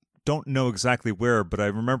 I don't know exactly where, but I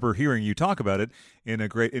remember hearing you talk about it in a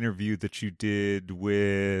great interview that you did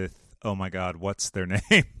with, oh my God, what's their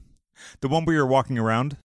name? The one where you're walking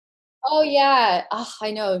around? Oh, yeah. Oh,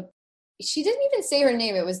 I know. She didn't even say her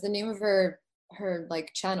name. It was the name of her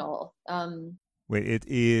like channel. Wait, it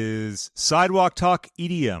is Sidewalk Talk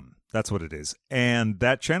EDM. That's what it is. And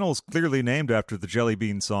that channel is clearly named after the Jelly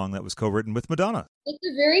Bean song that was co-written with Madonna. It's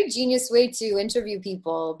a very genius way to interview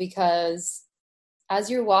people because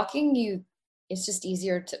as you're walking, it's just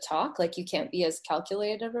easier to talk. Like you can't be as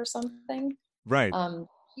calculated or something. Right.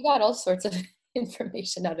 She got all sorts of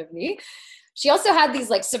information out of me. She also had these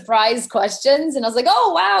like surprise questions and I was like,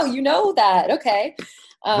 oh, wow, you know that. Okay.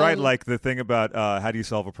 Right. Like the thing about how do you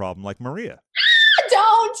solve a problem like Maria?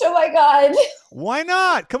 Don't. Oh my God. Why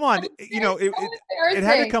not? Come on. It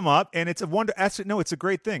had to come up, and it's a wonder. Actually, no, it's a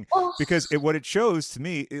great thing because what it shows to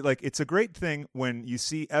me, it's a great thing when you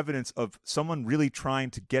see evidence of someone really trying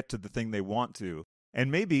to get to the thing they want to, and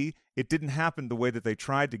maybe it didn't happen the way that they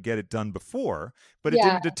tried to get it done before, but it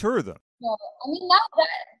didn't deter them. No, I mean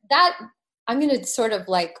that I'm going to sort of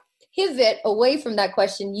like pivot away from that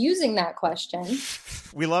question using that question.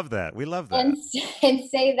 We love that. And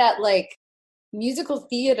say that like musical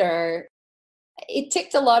theater, it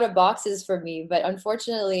ticked a lot of boxes for me, but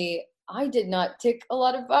unfortunately I did not tick a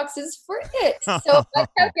lot of boxes for it. So I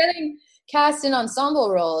kept getting cast in ensemble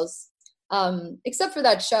roles, except for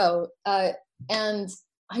that show. And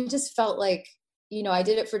I just felt like, I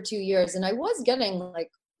did it for 2 years and I was getting like,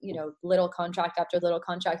 little contract after little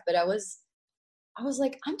contract, but I was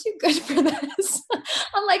like, I'm too good for this.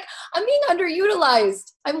 I'm like, I'm being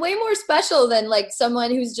underutilized. I'm way more special than like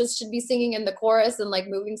someone who's just should be singing in the chorus and like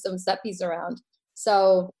moving some set piece around.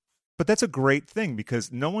 So, but that's a great thing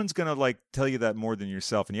because no one's going to like tell you that more than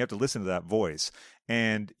yourself. And you have to listen to that voice.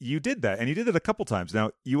 And you did that. And you did it a couple times.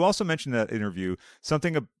 Now, you also mentioned in that interview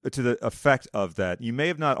something to the effect of that. You may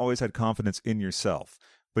have not always had confidence in yourself,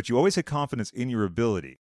 but you always had confidence in your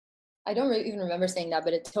ability. I don't even remember saying that,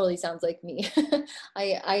 but it totally sounds like me.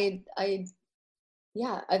 I've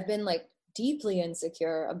been like deeply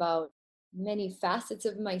insecure about many facets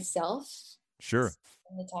of myself. Sure.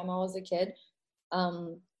 From the time I was a kid.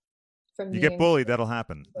 From you get bullied, that'll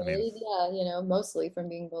happen. Bullied, mostly from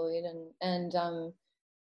being bullied and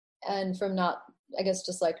from not, I guess,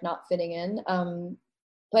 just like not fitting in.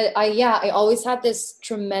 But I always had this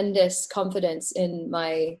tremendous confidence in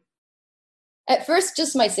at first,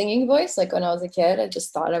 just my singing voice. Like when I was a kid, I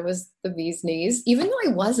just thought I was the bee's knees, even though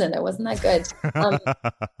I wasn't that good. But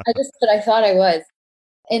I thought I was.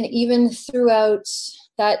 And even throughout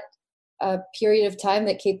that period of time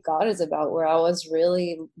that Cape God is about, where I was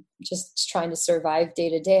really just trying to survive day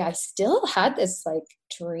to day, I still had this like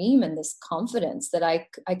dream and this confidence that I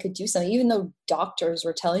could do something, even though doctors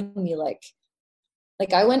were telling me like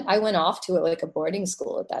I went off to like a boarding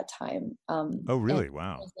school at that time. Oh, really?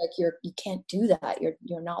 Wow. Like you can't do that.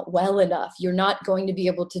 You're not well enough. You're not going to be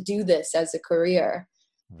able to do this as a career.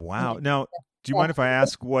 Wow. Now, do you mind if I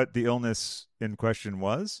ask what the illness in question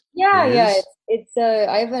was? Yeah. It's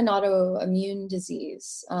I have an autoimmune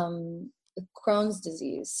disease, Crohn's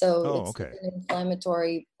disease. So it's an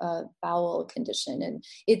inflammatory bowel condition, and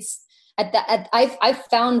it's I've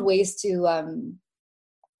found ways to.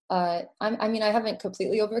 I haven't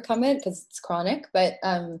completely overcome it because it's chronic, but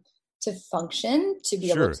to function, to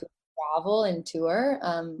be able to travel and tour,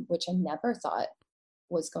 which I never thought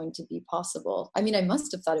was going to be possible. I mean, I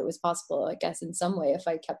must have thought it was possible, I guess, in some way if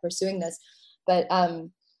I kept pursuing this, but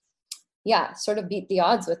sort of beat the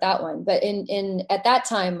odds with that one. But at that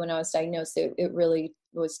time when I was diagnosed, it really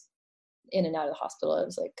was in and out of the hospital. It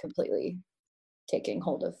was like completely taking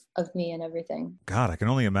hold of me and everything. God, I can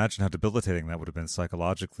only imagine how debilitating that would have been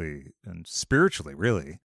psychologically and spiritually,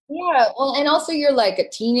 really. Yeah, well, and also you're like a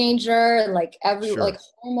teenager, like like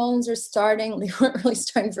hormones are starting. They weren't really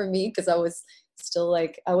starting for me because I was still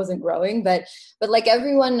like I wasn't growing, but like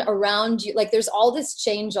everyone around you, like there's all this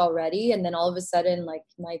change already, and then all of a sudden, like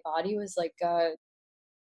my body was like,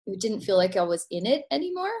 it didn't feel like I was in it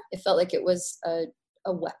anymore. It felt like it was a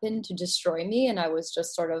a weapon to destroy me. And I was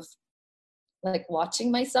just sort of like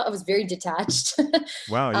watching myself. I was very detached.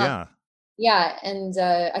 Wow. Yeah. Yeah. And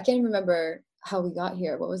I can't even remember how we got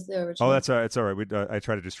here. What was the original? Oh, that's all right. It's all right. I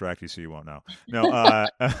try to distract you so you won't know. No,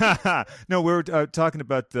 no, we were talking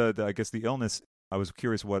about I guess the illness. I was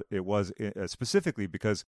curious what it was specifically,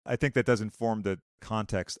 because I think that does inform the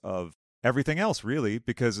context of everything else, really,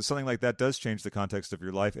 because something like that does change the context of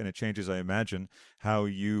your life, and it changes, I imagine, how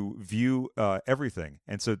you view everything.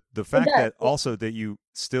 And so the fact that also that you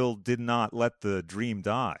still did not let the dream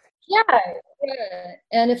die. Yeah.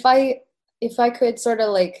 And if I could sort of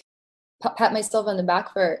like pat myself on the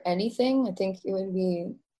back for anything, I think it would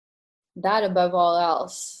be that above all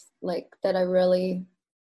else, like that I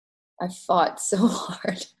fought so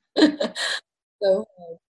hard. So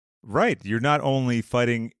hard. Right. You're not only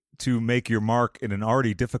fighting to make your mark in an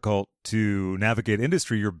already difficult to navigate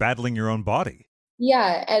industry, you're battling your own body.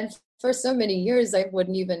 Yeah. And for so many years, I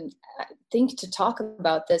wouldn't even think to talk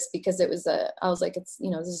about this, because I was like, it's,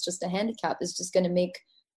 this is just a handicap. It's just going to make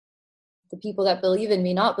the people that believe in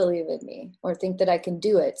me not believe in me, or think that I can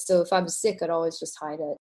do it. So if I'm sick, I'd always just hide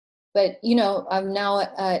it. But, I'm now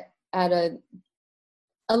at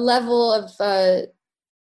a level of,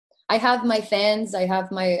 I have my fans, I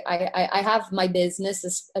have my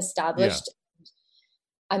business established. Yeah.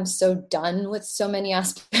 I'm so done with so many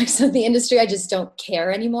aspects of the industry. I just don't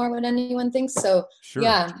care anymore what anyone thinks. So sure.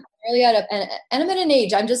 Yeah, I'm really and I'm at an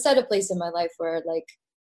age, I'm just at a place in my life where like,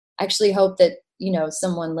 I actually hope that,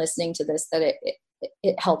 someone listening to this, that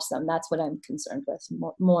it helps them. That's what I'm concerned with,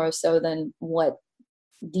 more so than what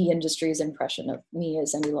the industry's impression of me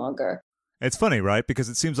is any longer. It's funny, right? Because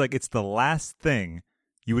it seems like it's the last thing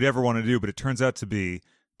you would ever want to do, but it turns out to be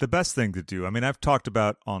the best thing to do. I mean, I've talked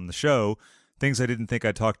about on the show things I didn't think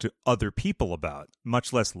I'd talk to other people about,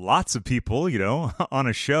 much less lots of people, on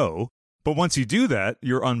a show. But once you do that,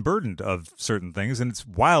 you're unburdened of certain things, and it's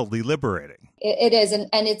wildly liberating. It is. And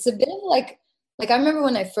it's a bit of like I remember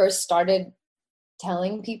when I first started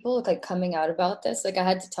telling people, like coming out about this, like I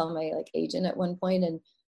had to tell my like agent at one point, and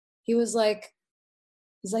he's like,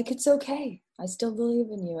 it's okay. I still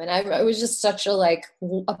believe in you. And it was just such a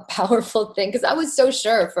powerful thing, because I was so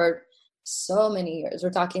sure for so many years. We're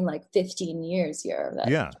talking like 15 years here. That,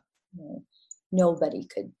 yeah. Nobody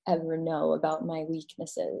could ever know about my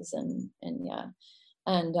weaknesses. And yeah.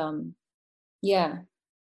 And yeah.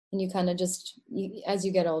 And you kind of just, as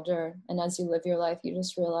you get older and as you live your life, you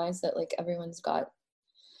just realize that like everyone's got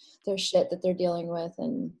their shit that they're dealing with,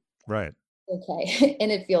 and right. Okay.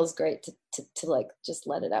 And it feels great to like just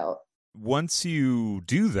let it out. Once you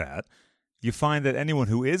do that, you find that anyone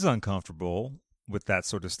who is uncomfortable with that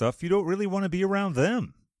sort of stuff, you don't really want to be around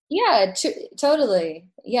them. Yeah, totally.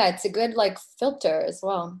 Yeah, it's a good like filter as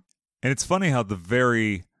well. And it's funny how the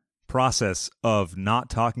very process of not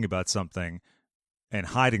talking about something and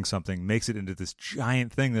hiding something makes it into this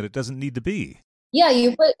giant thing that it doesn't need to be. Yeah,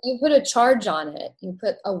 you put a charge on it. You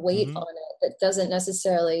put a weight on it that doesn't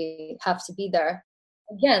necessarily have to be there.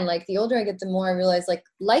 Again, like the older I get, the more I realize like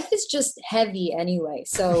life is just heavy anyway.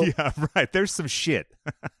 So yeah, right. There's some shit.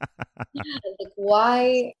 Yeah, like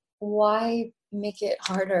why make it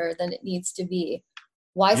harder than it needs to be?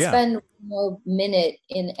 Why spend more minute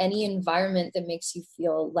in any environment that makes you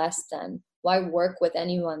feel less than? Why work with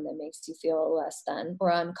anyone that makes you feel less than or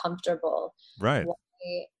uncomfortable? Right. Why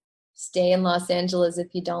stay in Los Angeles if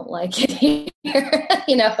you don't like it here?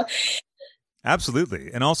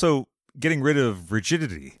 Absolutely. And also getting rid of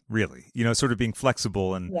rigidity, really, sort of being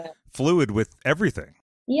flexible and fluid with everything.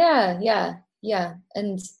 Yeah.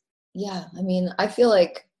 And yeah, I mean, I feel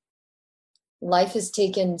like life has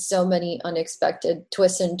taken so many unexpected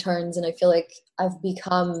twists and turns, and I feel like I've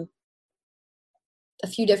become a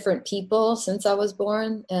few different people since I was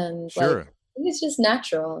born, and sure. Like, I think it's just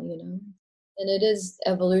natural, and it is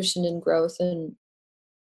evolution and growth, and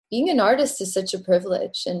being an artist is such a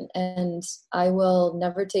privilege, and I will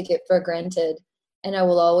never take it for granted, and I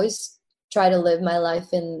will always try to live my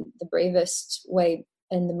life in the bravest way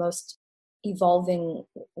and the most evolving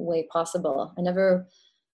way possible. I never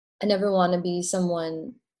want to be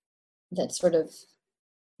someone that sort of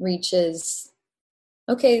reaches,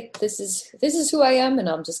 okay, this is who I am, and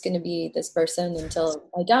I'm just going to be this person until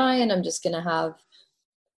I die, and I'm just going to have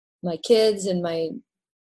my kids and my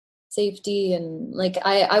safety, and like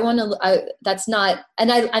I want to. That's not,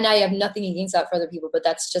 and I have nothing against that for other people, but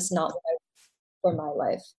that's just not what I want for my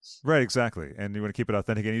life. Right, exactly, and you want to keep it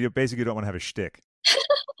authentic, and you basically don't want to have a shtick.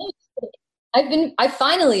 I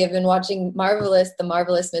finally have been watching The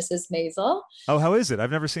Marvelous Mrs. Maisel. Oh, how is it?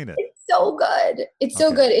 I've never seen it. It's so good. It's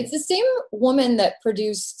so good. It's the same woman that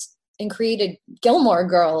produced and created Gilmore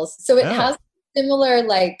Girls. So it has similar,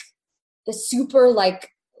 like the super like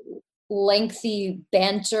lengthy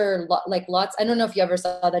banter, like lots. I don't know if you ever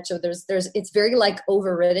saw that show. There's it's very like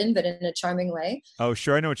overridden, but in a charming way. Oh,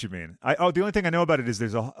 sure, I know what you mean. The only thing I know about it is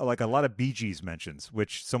there's a lot of Bee Gees mentions,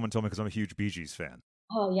 which someone told me because I'm a huge Bee Gees fan.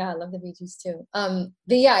 Oh yeah, I love the Bee Gees too. But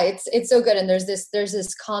yeah, it's so good. And there's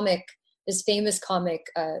this comic, this famous comic,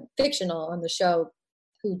 fictional on the show,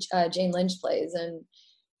 who Jane Lynch plays, and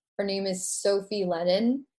her name is Sophie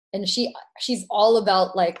Lennon, and she's all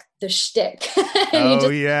about like the shtick. Oh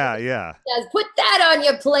yeah. Says, put that on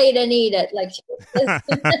your plate and eat it. Like,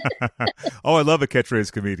 Oh, I love a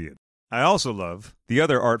catchphrase comedian. I also love the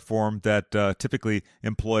other art form that typically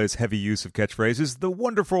employs heavy use of catchphrases, the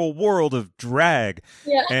wonderful world of drag.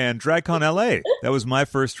 Yeah. And DragCon LA. That was my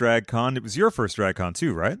first DragCon. It was your first DragCon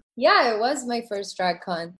too, right? Yeah, it was my first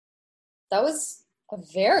DragCon. That was a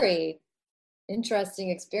very interesting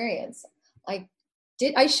experience. I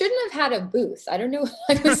shouldn't have had a booth. I don't know.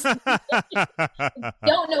 Don't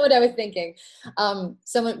know what I was thinking.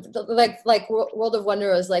 Someone like World of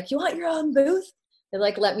Wonder was like, "You want your own booth?" They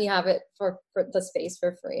like let me have it for the space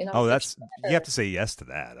for free. And I was that's like, you have to say yes to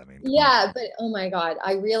that. I mean, yeah, but oh my God,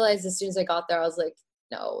 I realized as soon as I got there, I was like,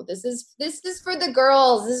 no, this is for the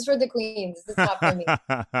girls. This is for the queens. This is not for me.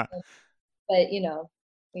 But you know,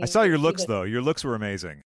 I saw your looks though. Your looks were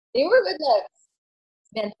amazing. They were good looks.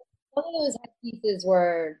 Man, some of those headpieces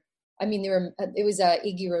were. I mean, they were. It was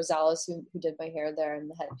Iggy Rosales who did my hair there, and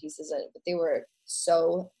the headpieces. But they were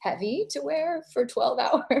so heavy to wear for 12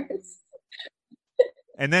 hours.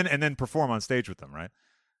 And then perform on stage with them, right?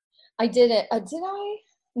 I didn't. Did I?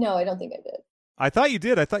 No, I don't think I did. I thought you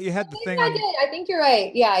did. I thought you had the thing. I did. I think you're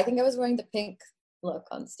right. Yeah, I think I was wearing the pink look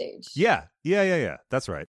on stage. Yeah. That's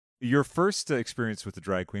right. Your first experience with the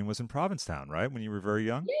drag queen was in Provincetown, right? When you were very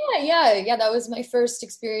young? Yeah. That was my first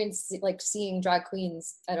experience, like seeing drag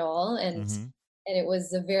queens at all. And it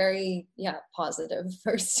was a very, positive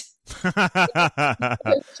first. It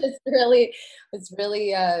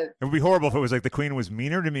would be horrible if it was like the queen was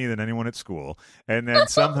meaner to me than anyone at school. And then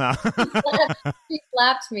somehow. She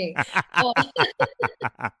slapped me.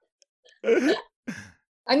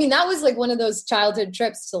 I mean, that was like one of those childhood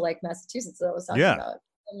trips to like Massachusetts that I was talking about.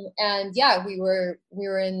 And we were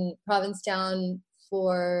in Provincetown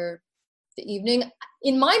for the evening.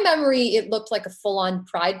 In my memory, it looked like a full-on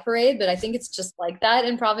pride parade, but I think it's just like that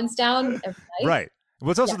in Provincetown every night. Right. Well,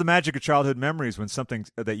 it's also the magic of childhood memories when something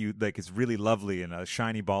that you like is really lovely and a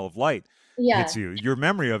shiny ball of light hits you. Your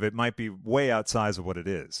memory of it might be way outside of what it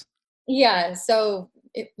is. Yeah, so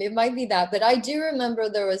it might be that. But I do remember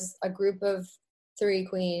there was a group of 3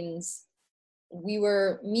 queens. We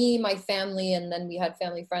were, me, my family, and then we had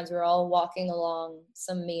family friends. We were all walking along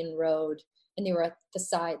some main road, and they were at the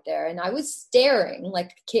side there. And I was staring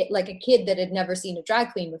like a kid that had never seen a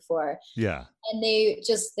drag queen before. Yeah. And they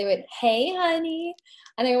went, "Hey, honey,"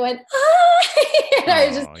 and I went, "Hi." And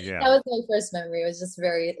that was my first memory. I was just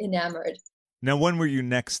very enamored. Now, when were you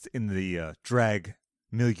next in the drag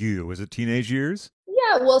milieu? Was it teenage years?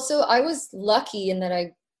 Yeah. Well, so I was lucky in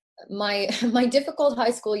that my difficult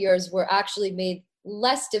high school years were actually made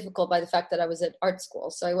less difficult by the fact that I was at art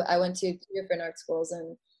school. So I went to 2 different art schools,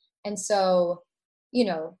 and so, you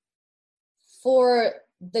know, for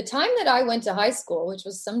the time that I went to high school, which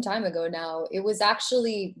was some time ago now, it was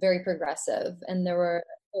actually very progressive, and there were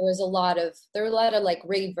a lot of like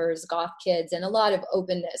ravers, goth kids, and a lot of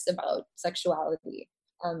openness about sexuality.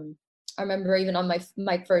 I remember even on my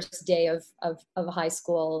first day of high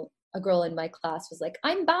school, a girl in my class was like,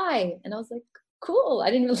 "I'm bi," and I was like, "Cool."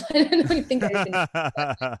 I didn't really think anything.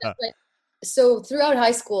 So throughout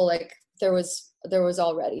high school, like there was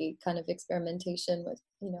already kind of experimentation with,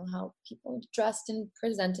 you know, how people dressed and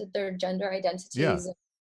presented their gender identities. Yeah.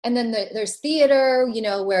 And then there's theater, you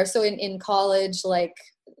know, where, so in college, like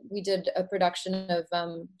we did a production of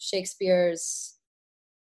Shakespeare's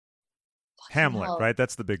Hamlet, right?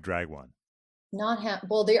 That's the big drag one. Not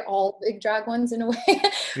well, they're all big drag ones in a way.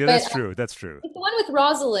 Yeah, that's true. That's true. It's the one with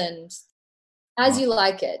Rosalind, As You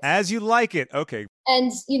Like It. As You Like It. Okay.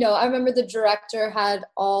 And, you know, I remember the director had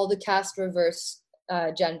all the cast reverse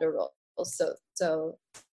gender roles. So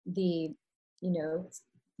the, you know,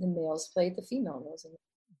 the males played the female roles. And,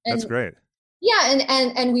 that's great. Yeah,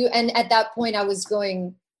 and at that point I was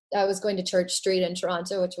going to Church Street in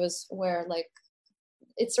Toronto, which was where like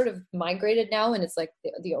it's sort of migrated now, and it's like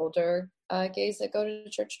the older gays that go to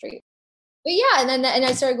Church Street. But yeah, and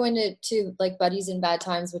I started going to like Buddies in Bad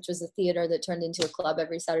Times, which was a theater that turned into a club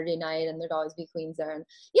every Saturday night, and there'd always be queens there. And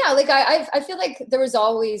yeah, like I feel like there was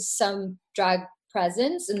always some drag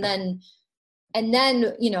presence, and then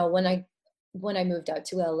you know, when I when I moved out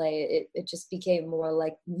to LA, it just became more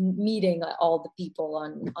like meeting all the people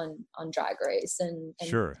on Drag Race and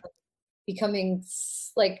Sure. becoming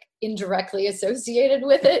like indirectly associated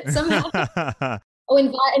with it somehow. Oh, and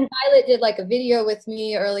Violet did like a video with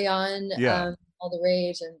me early on, Yeah. All the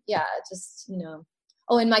Rage, and yeah, just, you know.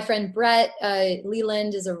 Oh, and my friend Brett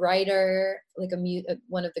Leland is a writer, like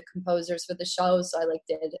one of the composers for the show, so I like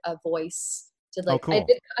did a voice. Did like cool.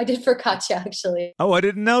 I did for Katya actually. Oh, I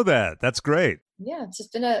didn't know that. That's great. Yeah, it's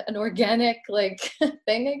just been an organic like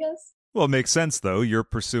thing, I guess. Well, it makes sense though. You're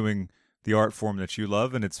pursuing the art form that you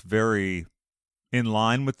love, and it's very in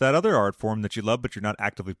line with that other art form that you love, but you're not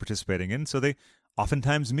actively participating in. So they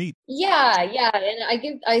oftentimes meet. Yeah, and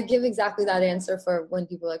I give exactly that answer for when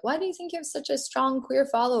people are like, "Why do you think you have such a strong queer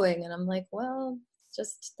following?" And I'm like, "Well,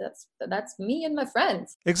 just that's me and my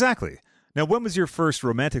friends." Exactly. Now, when was your first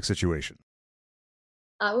romantic situation?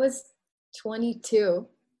 I was 22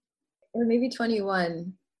 or maybe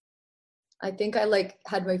 21. I think I like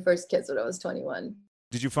had my first kiss when I was 21.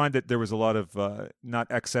 Did you find that there was a lot of not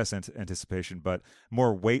excess anticipation, but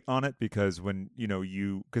more weight on it? Because when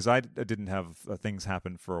because I didn't have things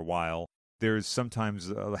happen for a while. There's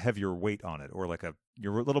sometimes a heavier weight on it, or like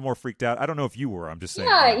you're a little more freaked out. I don't know if you were. I'm just saying.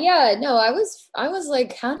 Yeah. No, I was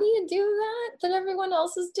like, how do you do that everyone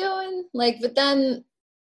else is doing? Like, but then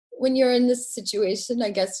when you're in this situation,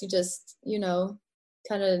 I guess you just,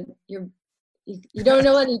 kind of you don't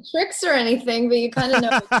know any tricks or anything, but you kind of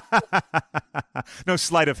know. No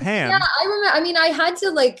sleight of hand. Yeah, I remember. I mean, I had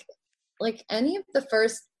to like any of the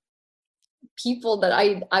first people that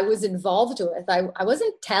I was involved with. I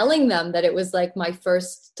wasn't telling them that it was like my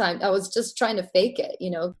first time. I was just trying to fake it,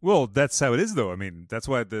 Well, that's how it is, though. I mean, that's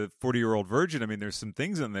why the 40-year-old virgin. I mean, there's some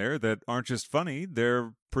things in there that aren't just funny;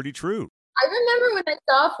 they're pretty true. I remember when I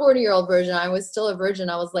saw a 40-year-old virgin, I was still a virgin.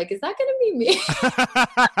 I was like, is that going to be me?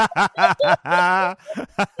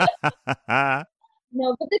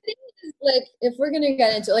 No, but the thing is, like, if we're going to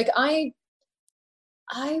get into, like, I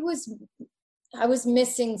was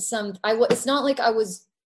missing some, it's not like I was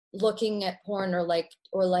looking at porn or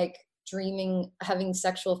dreaming, having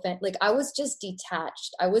sexual like, I was just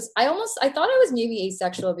detached. I thought I was maybe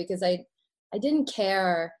asexual because I didn't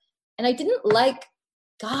care. And I didn't like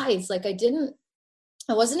guys. Like I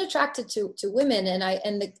wasn't attracted to women, and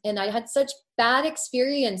I had such bad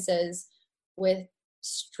experiences with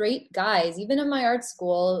straight guys, even in my art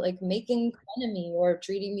school, like making fun of me or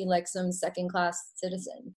treating me like some second-class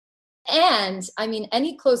citizen. And I mean,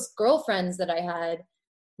 any close girlfriends that I had,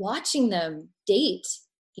 watching them date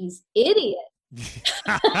these idiots.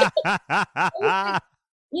 I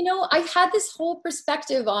had this whole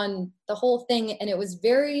perspective on the whole thing, and it was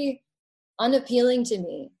very unappealing to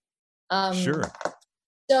me. Sure.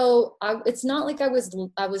 So it's not like I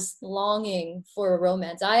was longing for a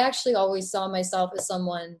romance. I actually always saw myself as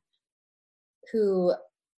someone who,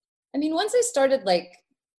 I mean, once I started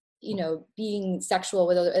being sexual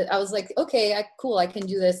with other, I was like, okay, cool, I can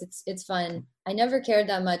do this. It's fun. I never cared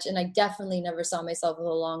that much, and I definitely never saw myself with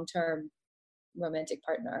a long-term romantic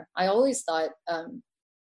partner. I always thought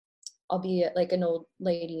I'll be like an old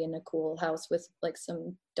lady in a cool house with like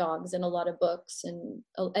some dogs and a lot of books and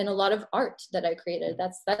a lot of art that I created.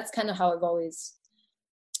 That's kind of how I've always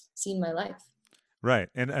seen my life. Right,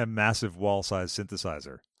 and a massive wall-size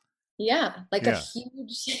synthesizer. Yeah, like a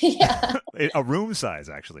huge, yeah. A room size,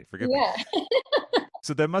 actually. Forgive me. Yeah.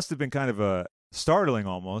 So that must have been kind of startling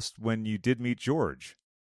almost when you did meet George.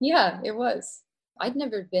 Yeah, it was. I'd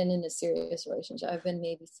never been in a serious relationship. I've been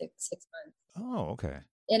maybe six months. Oh, okay.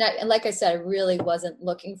 And like I said, I really wasn't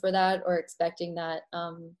looking for that or expecting that.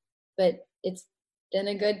 But it's been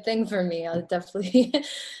a good thing for me. I'll definitely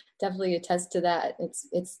attest to that.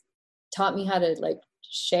 It's taught me how to like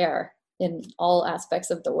share in all aspects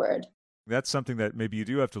of the word. That's something that maybe you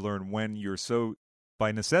do have to learn when you're so,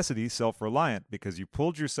 by necessity, self-reliant, because you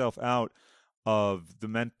pulled yourself out of the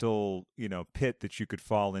mental, pit that you could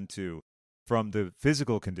fall into from the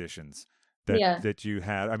physical conditions that you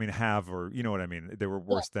had. I mean, or you know what I mean? They were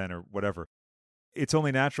worse then or whatever. It's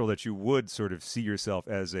only natural that you would sort of see yourself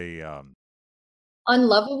as a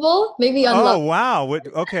unlovable, maybe unlovable. Oh wow!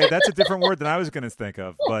 Okay, that's a different word than I was going to think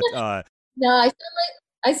of. But no,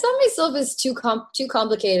 I saw myself as too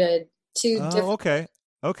complicated, too different.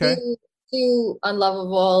 Okay. Too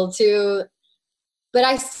unlovable, but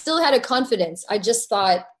I still had a confidence. I just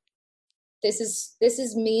thought, this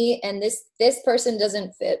is me, and this person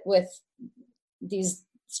doesn't fit with these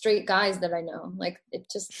straight guys that I know. Like it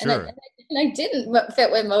just, sure. and I didn't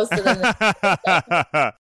fit with most of them.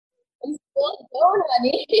 I'm still going,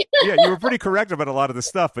 honey. Yeah, you were pretty correct about a lot of the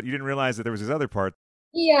stuff, but you didn't realize that there was this other part.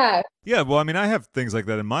 Yeah. Yeah, well, I mean, I have things like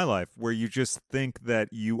that in my life where you just think that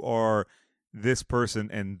you are this person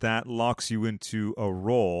and that locks you into a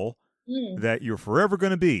role Mm. that you're forever going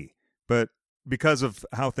to be. But because of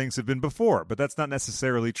how things have been before, but that's not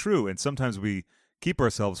necessarily true. And sometimes we keep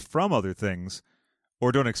ourselves from other things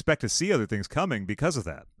or don't expect to see other things coming because of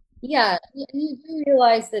that. Yeah, you do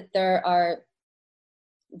realize that there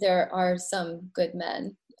are some good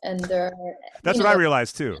men, and there are, That's what I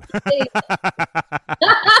realized too. they,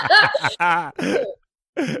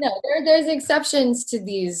 there's exceptions to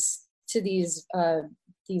these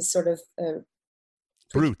sort of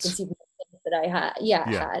Brutes. preconceived notions that I had. Yeah,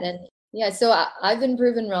 Yeah. had, and yeah. So I've been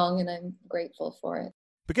proven wrong, and I'm grateful for it.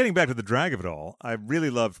 But getting back to the drag of it all, I really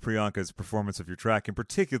loved Priyanka's performance of your track, in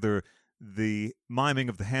particular the miming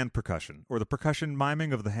of the hand percussion, or the percussion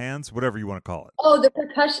miming of the hands, whatever you want to call Oh, the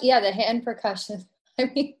percussion. Yeah, the hand percussion.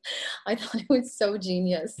 I mean, I thought it was so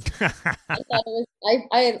genius. it. I thought it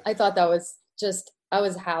was. I thought that was just. I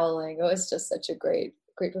was howling. It was just such a great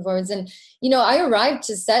performance. And I arrived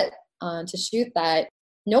to set to shoot that.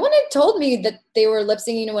 No one had told me that they were lip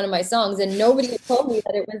singing to one of my songs, and nobody had told me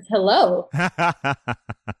that it was Hello. So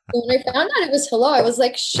when I found out it was Hello, I was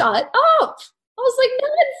like, "Shut up!" I was like, "No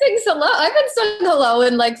one sings Hello. I haven't sung Hello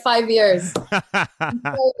in like 5 years." So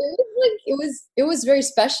it was very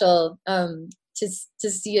special to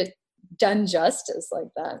see it done justice like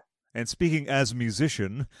that. And speaking as a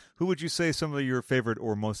musician, who would you say some of your favorite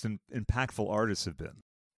or most impactful artists have been?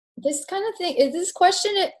 This kind of thing is this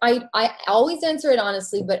question. I always answer it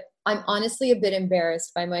honestly, but I'm honestly a bit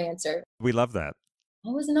embarrassed by my answer. We love that. I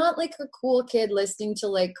was not like a cool kid listening to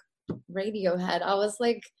like Radiohead. I was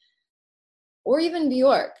like, or even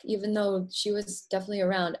Bjork, even though she was definitely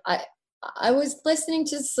around. I was listening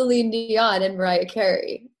to Celine Dion and Mariah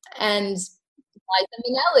Carey and Liza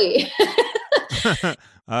Minnelli.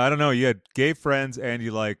 I don't know. You had gay friends and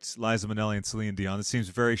you liked Liza Minnelli and Celine Dion. This seems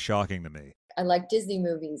very shocking to me. I liked Disney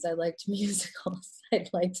movies. I liked musicals. I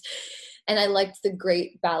liked the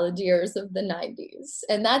great balladeers of the 90s.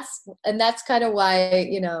 And that's kind of why,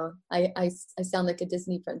 I sound like a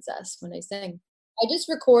Disney princess when I sing. I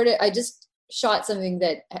just shot something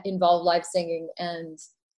that involved live singing, and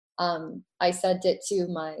I sent it to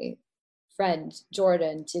my friend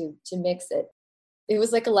Jordan to mix it. It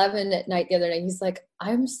was like 11 at night the other night. He's like,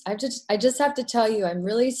 I just have to tell you, I'm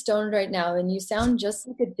really stoned right now, and you sound just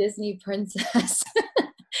like a Disney princess.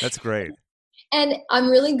 That's great. And I'm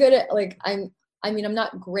really good at I'm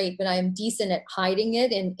not great, but I'm decent at hiding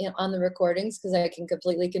it in on the recordings because I can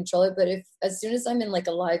completely control it. But as soon as I'm in like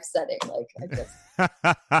a live setting, like I just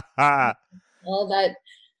all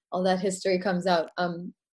that history comes out.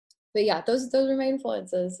 But yeah, those are my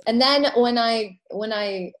influences. And then when I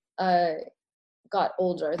got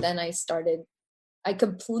older, then I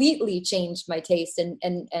completely changed my taste, and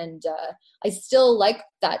I still like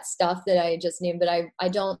that stuff that I just named, but I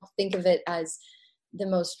don't think of it as the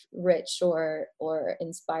most rich or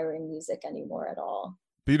inspiring music anymore at all.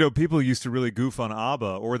 But people used to really goof on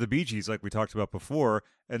ABBA or the Bee Gees, like we talked about before,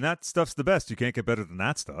 and that stuff's the best. You can't get better than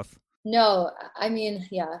that stuff. No, I mean,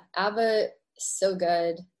 yeah, ABBA so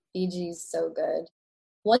good, Bee Gees so good.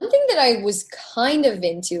 One thing that I was kind of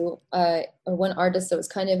into, or one artist I was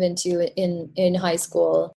kind of into in high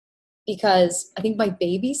school, because I think my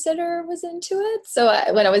babysitter was into it. So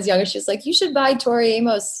when I was younger, she was like, "You should buy Tori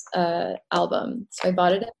Amos' album." So I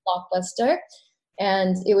bought it at Blockbuster,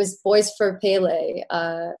 and it was Boys for Pele,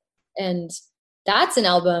 and that's an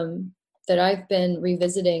album that I've been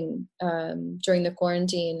revisiting during the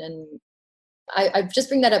quarantine. And I just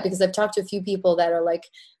bring that up because I've talked to a few people that are like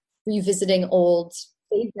revisiting old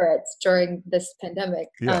favorites during this pandemic.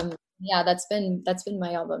 Yeah. That's been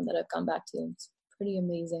my album that I've gone back to. It's pretty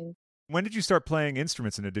amazing. When did you start playing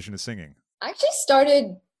instruments in addition to singing? I actually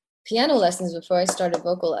started piano lessons before I started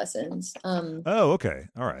vocal lessons. Oh, okay.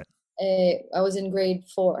 All right. I was in grade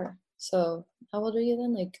 4. So how old are you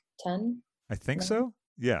then? Like 10? I think so.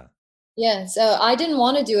 Yeah. Yeah, so I didn't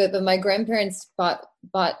want to do it, but my grandparents bought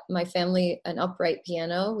my family an upright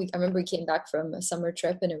piano. I remember we came back from a summer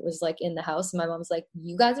trip and it was like in the house. And my mom was like,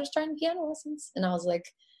 "You guys are starting piano lessons?" And I was like,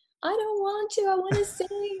 "I don't want to. I want to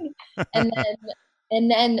sing."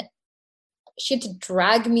 and then she had to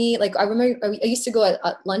drag me. Like I remember I used to go at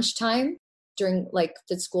lunchtime during like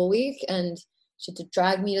the school week, and she had to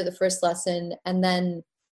drag me to the first lesson, and then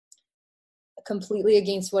completely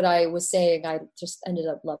against what I was saying, I just ended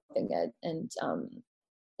up loving it, and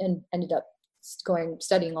ended up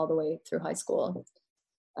studying all the way through high school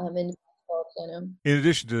in piano. In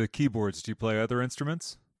addition to the keyboards, do you play other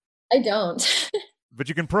instruments? I don't. But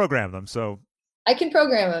you can program them, so I can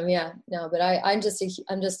program them, yeah. No, but I'm just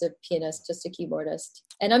a pianist, just a keyboardist,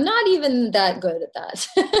 and I'm not even that good at that.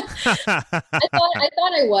 I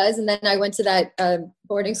thought I was, and then I went to that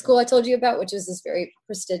boarding school I told you about, which is this very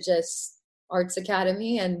prestigious arts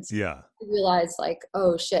academy, and Yeah. I realized like,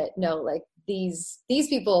 oh shit, no, like these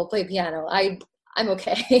people play piano. I'm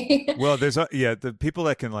okay. Well, there's the people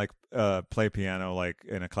that can like play piano like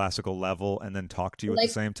in a classical level and then talk to you at Like-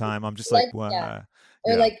 the same time. I'm just like, well, yeah.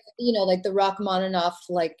 Or like, like the Rachmaninoff,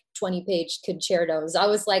 like 20-page concertos. I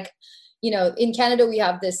was like, in Canada, we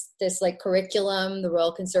have this like curriculum, the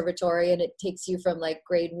Royal Conservatory, and it takes you from like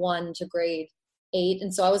grade 1 to grade 8.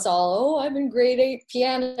 And so I was all, I'm in grade 8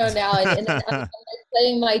 piano now. And then I'm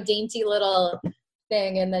playing my dainty little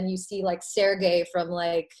thing. And then you see like Sergei from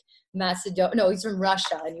like Macedonia. No, he's from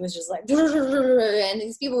Russia. And he was just like, and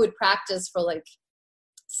these people would practice for like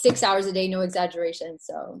 6 hours a day, no exaggeration.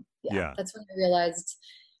 So yeah. That's when I realized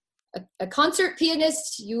a concert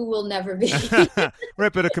pianist you will never be.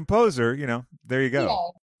 Right, but a composer, there you go. Yeah.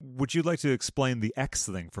 Would you like to explain the X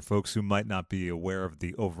thing for folks who might not be aware of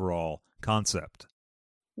the overall concept?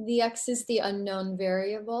 The X is the unknown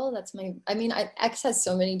variable. That's X has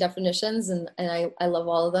so many definitions and I love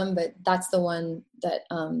all of them, but that's the one that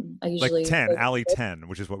I usually... Like 10, ALLE 10,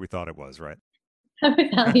 which is what we thought it was, right?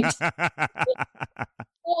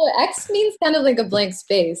 X means kind of like a blank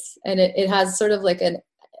space, and it has sort of like an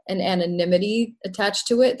anonymity attached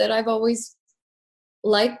to it that I've always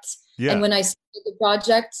liked. Yeah. And when I started the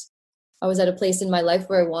project, I was at a place in my life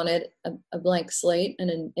where I wanted a blank slate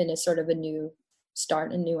and in a sort of a new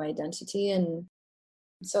start, a new identity. And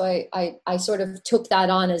so I sort of took that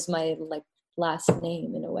on as my like last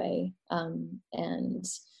name in a way, and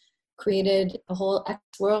created a whole X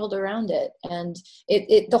world around it. And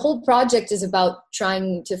the whole project is about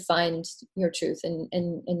trying to find your truth and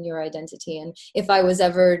your identity. And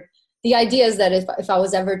the idea is that if I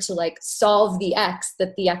was ever to like solve the X,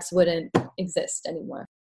 that the X wouldn't exist anymore.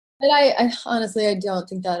 But I honestly, I don't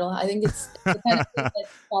think I think it's the kind of thing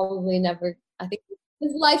that's probably never, I think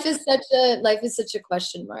life is such a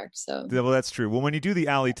question mark. So yeah, well, that's true. Well, when you do the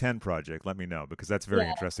ALLE 10 project, let me know, because that's very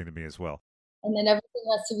interesting to me as well. And then everything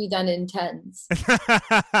has to be done in 10s.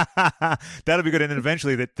 That'll be good. And then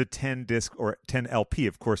eventually the 10 disc or 10 LP,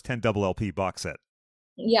 of course, 10 double LP box set.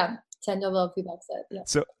 Yeah, 10 double LP box set. Yeah.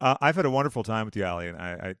 So I've had a wonderful time with you, ALLE, and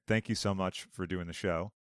I thank you so much for doing the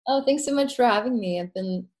show. Oh, thanks so much for having me. I've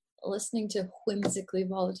been listening to Whimsically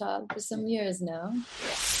Volatile for some years now.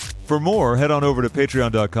 For more, head on over to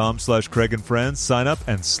patreon.com/Craig and Friends, sign up,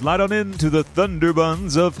 and slide on into the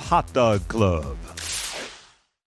Thunderbuns of Hot Dog Club.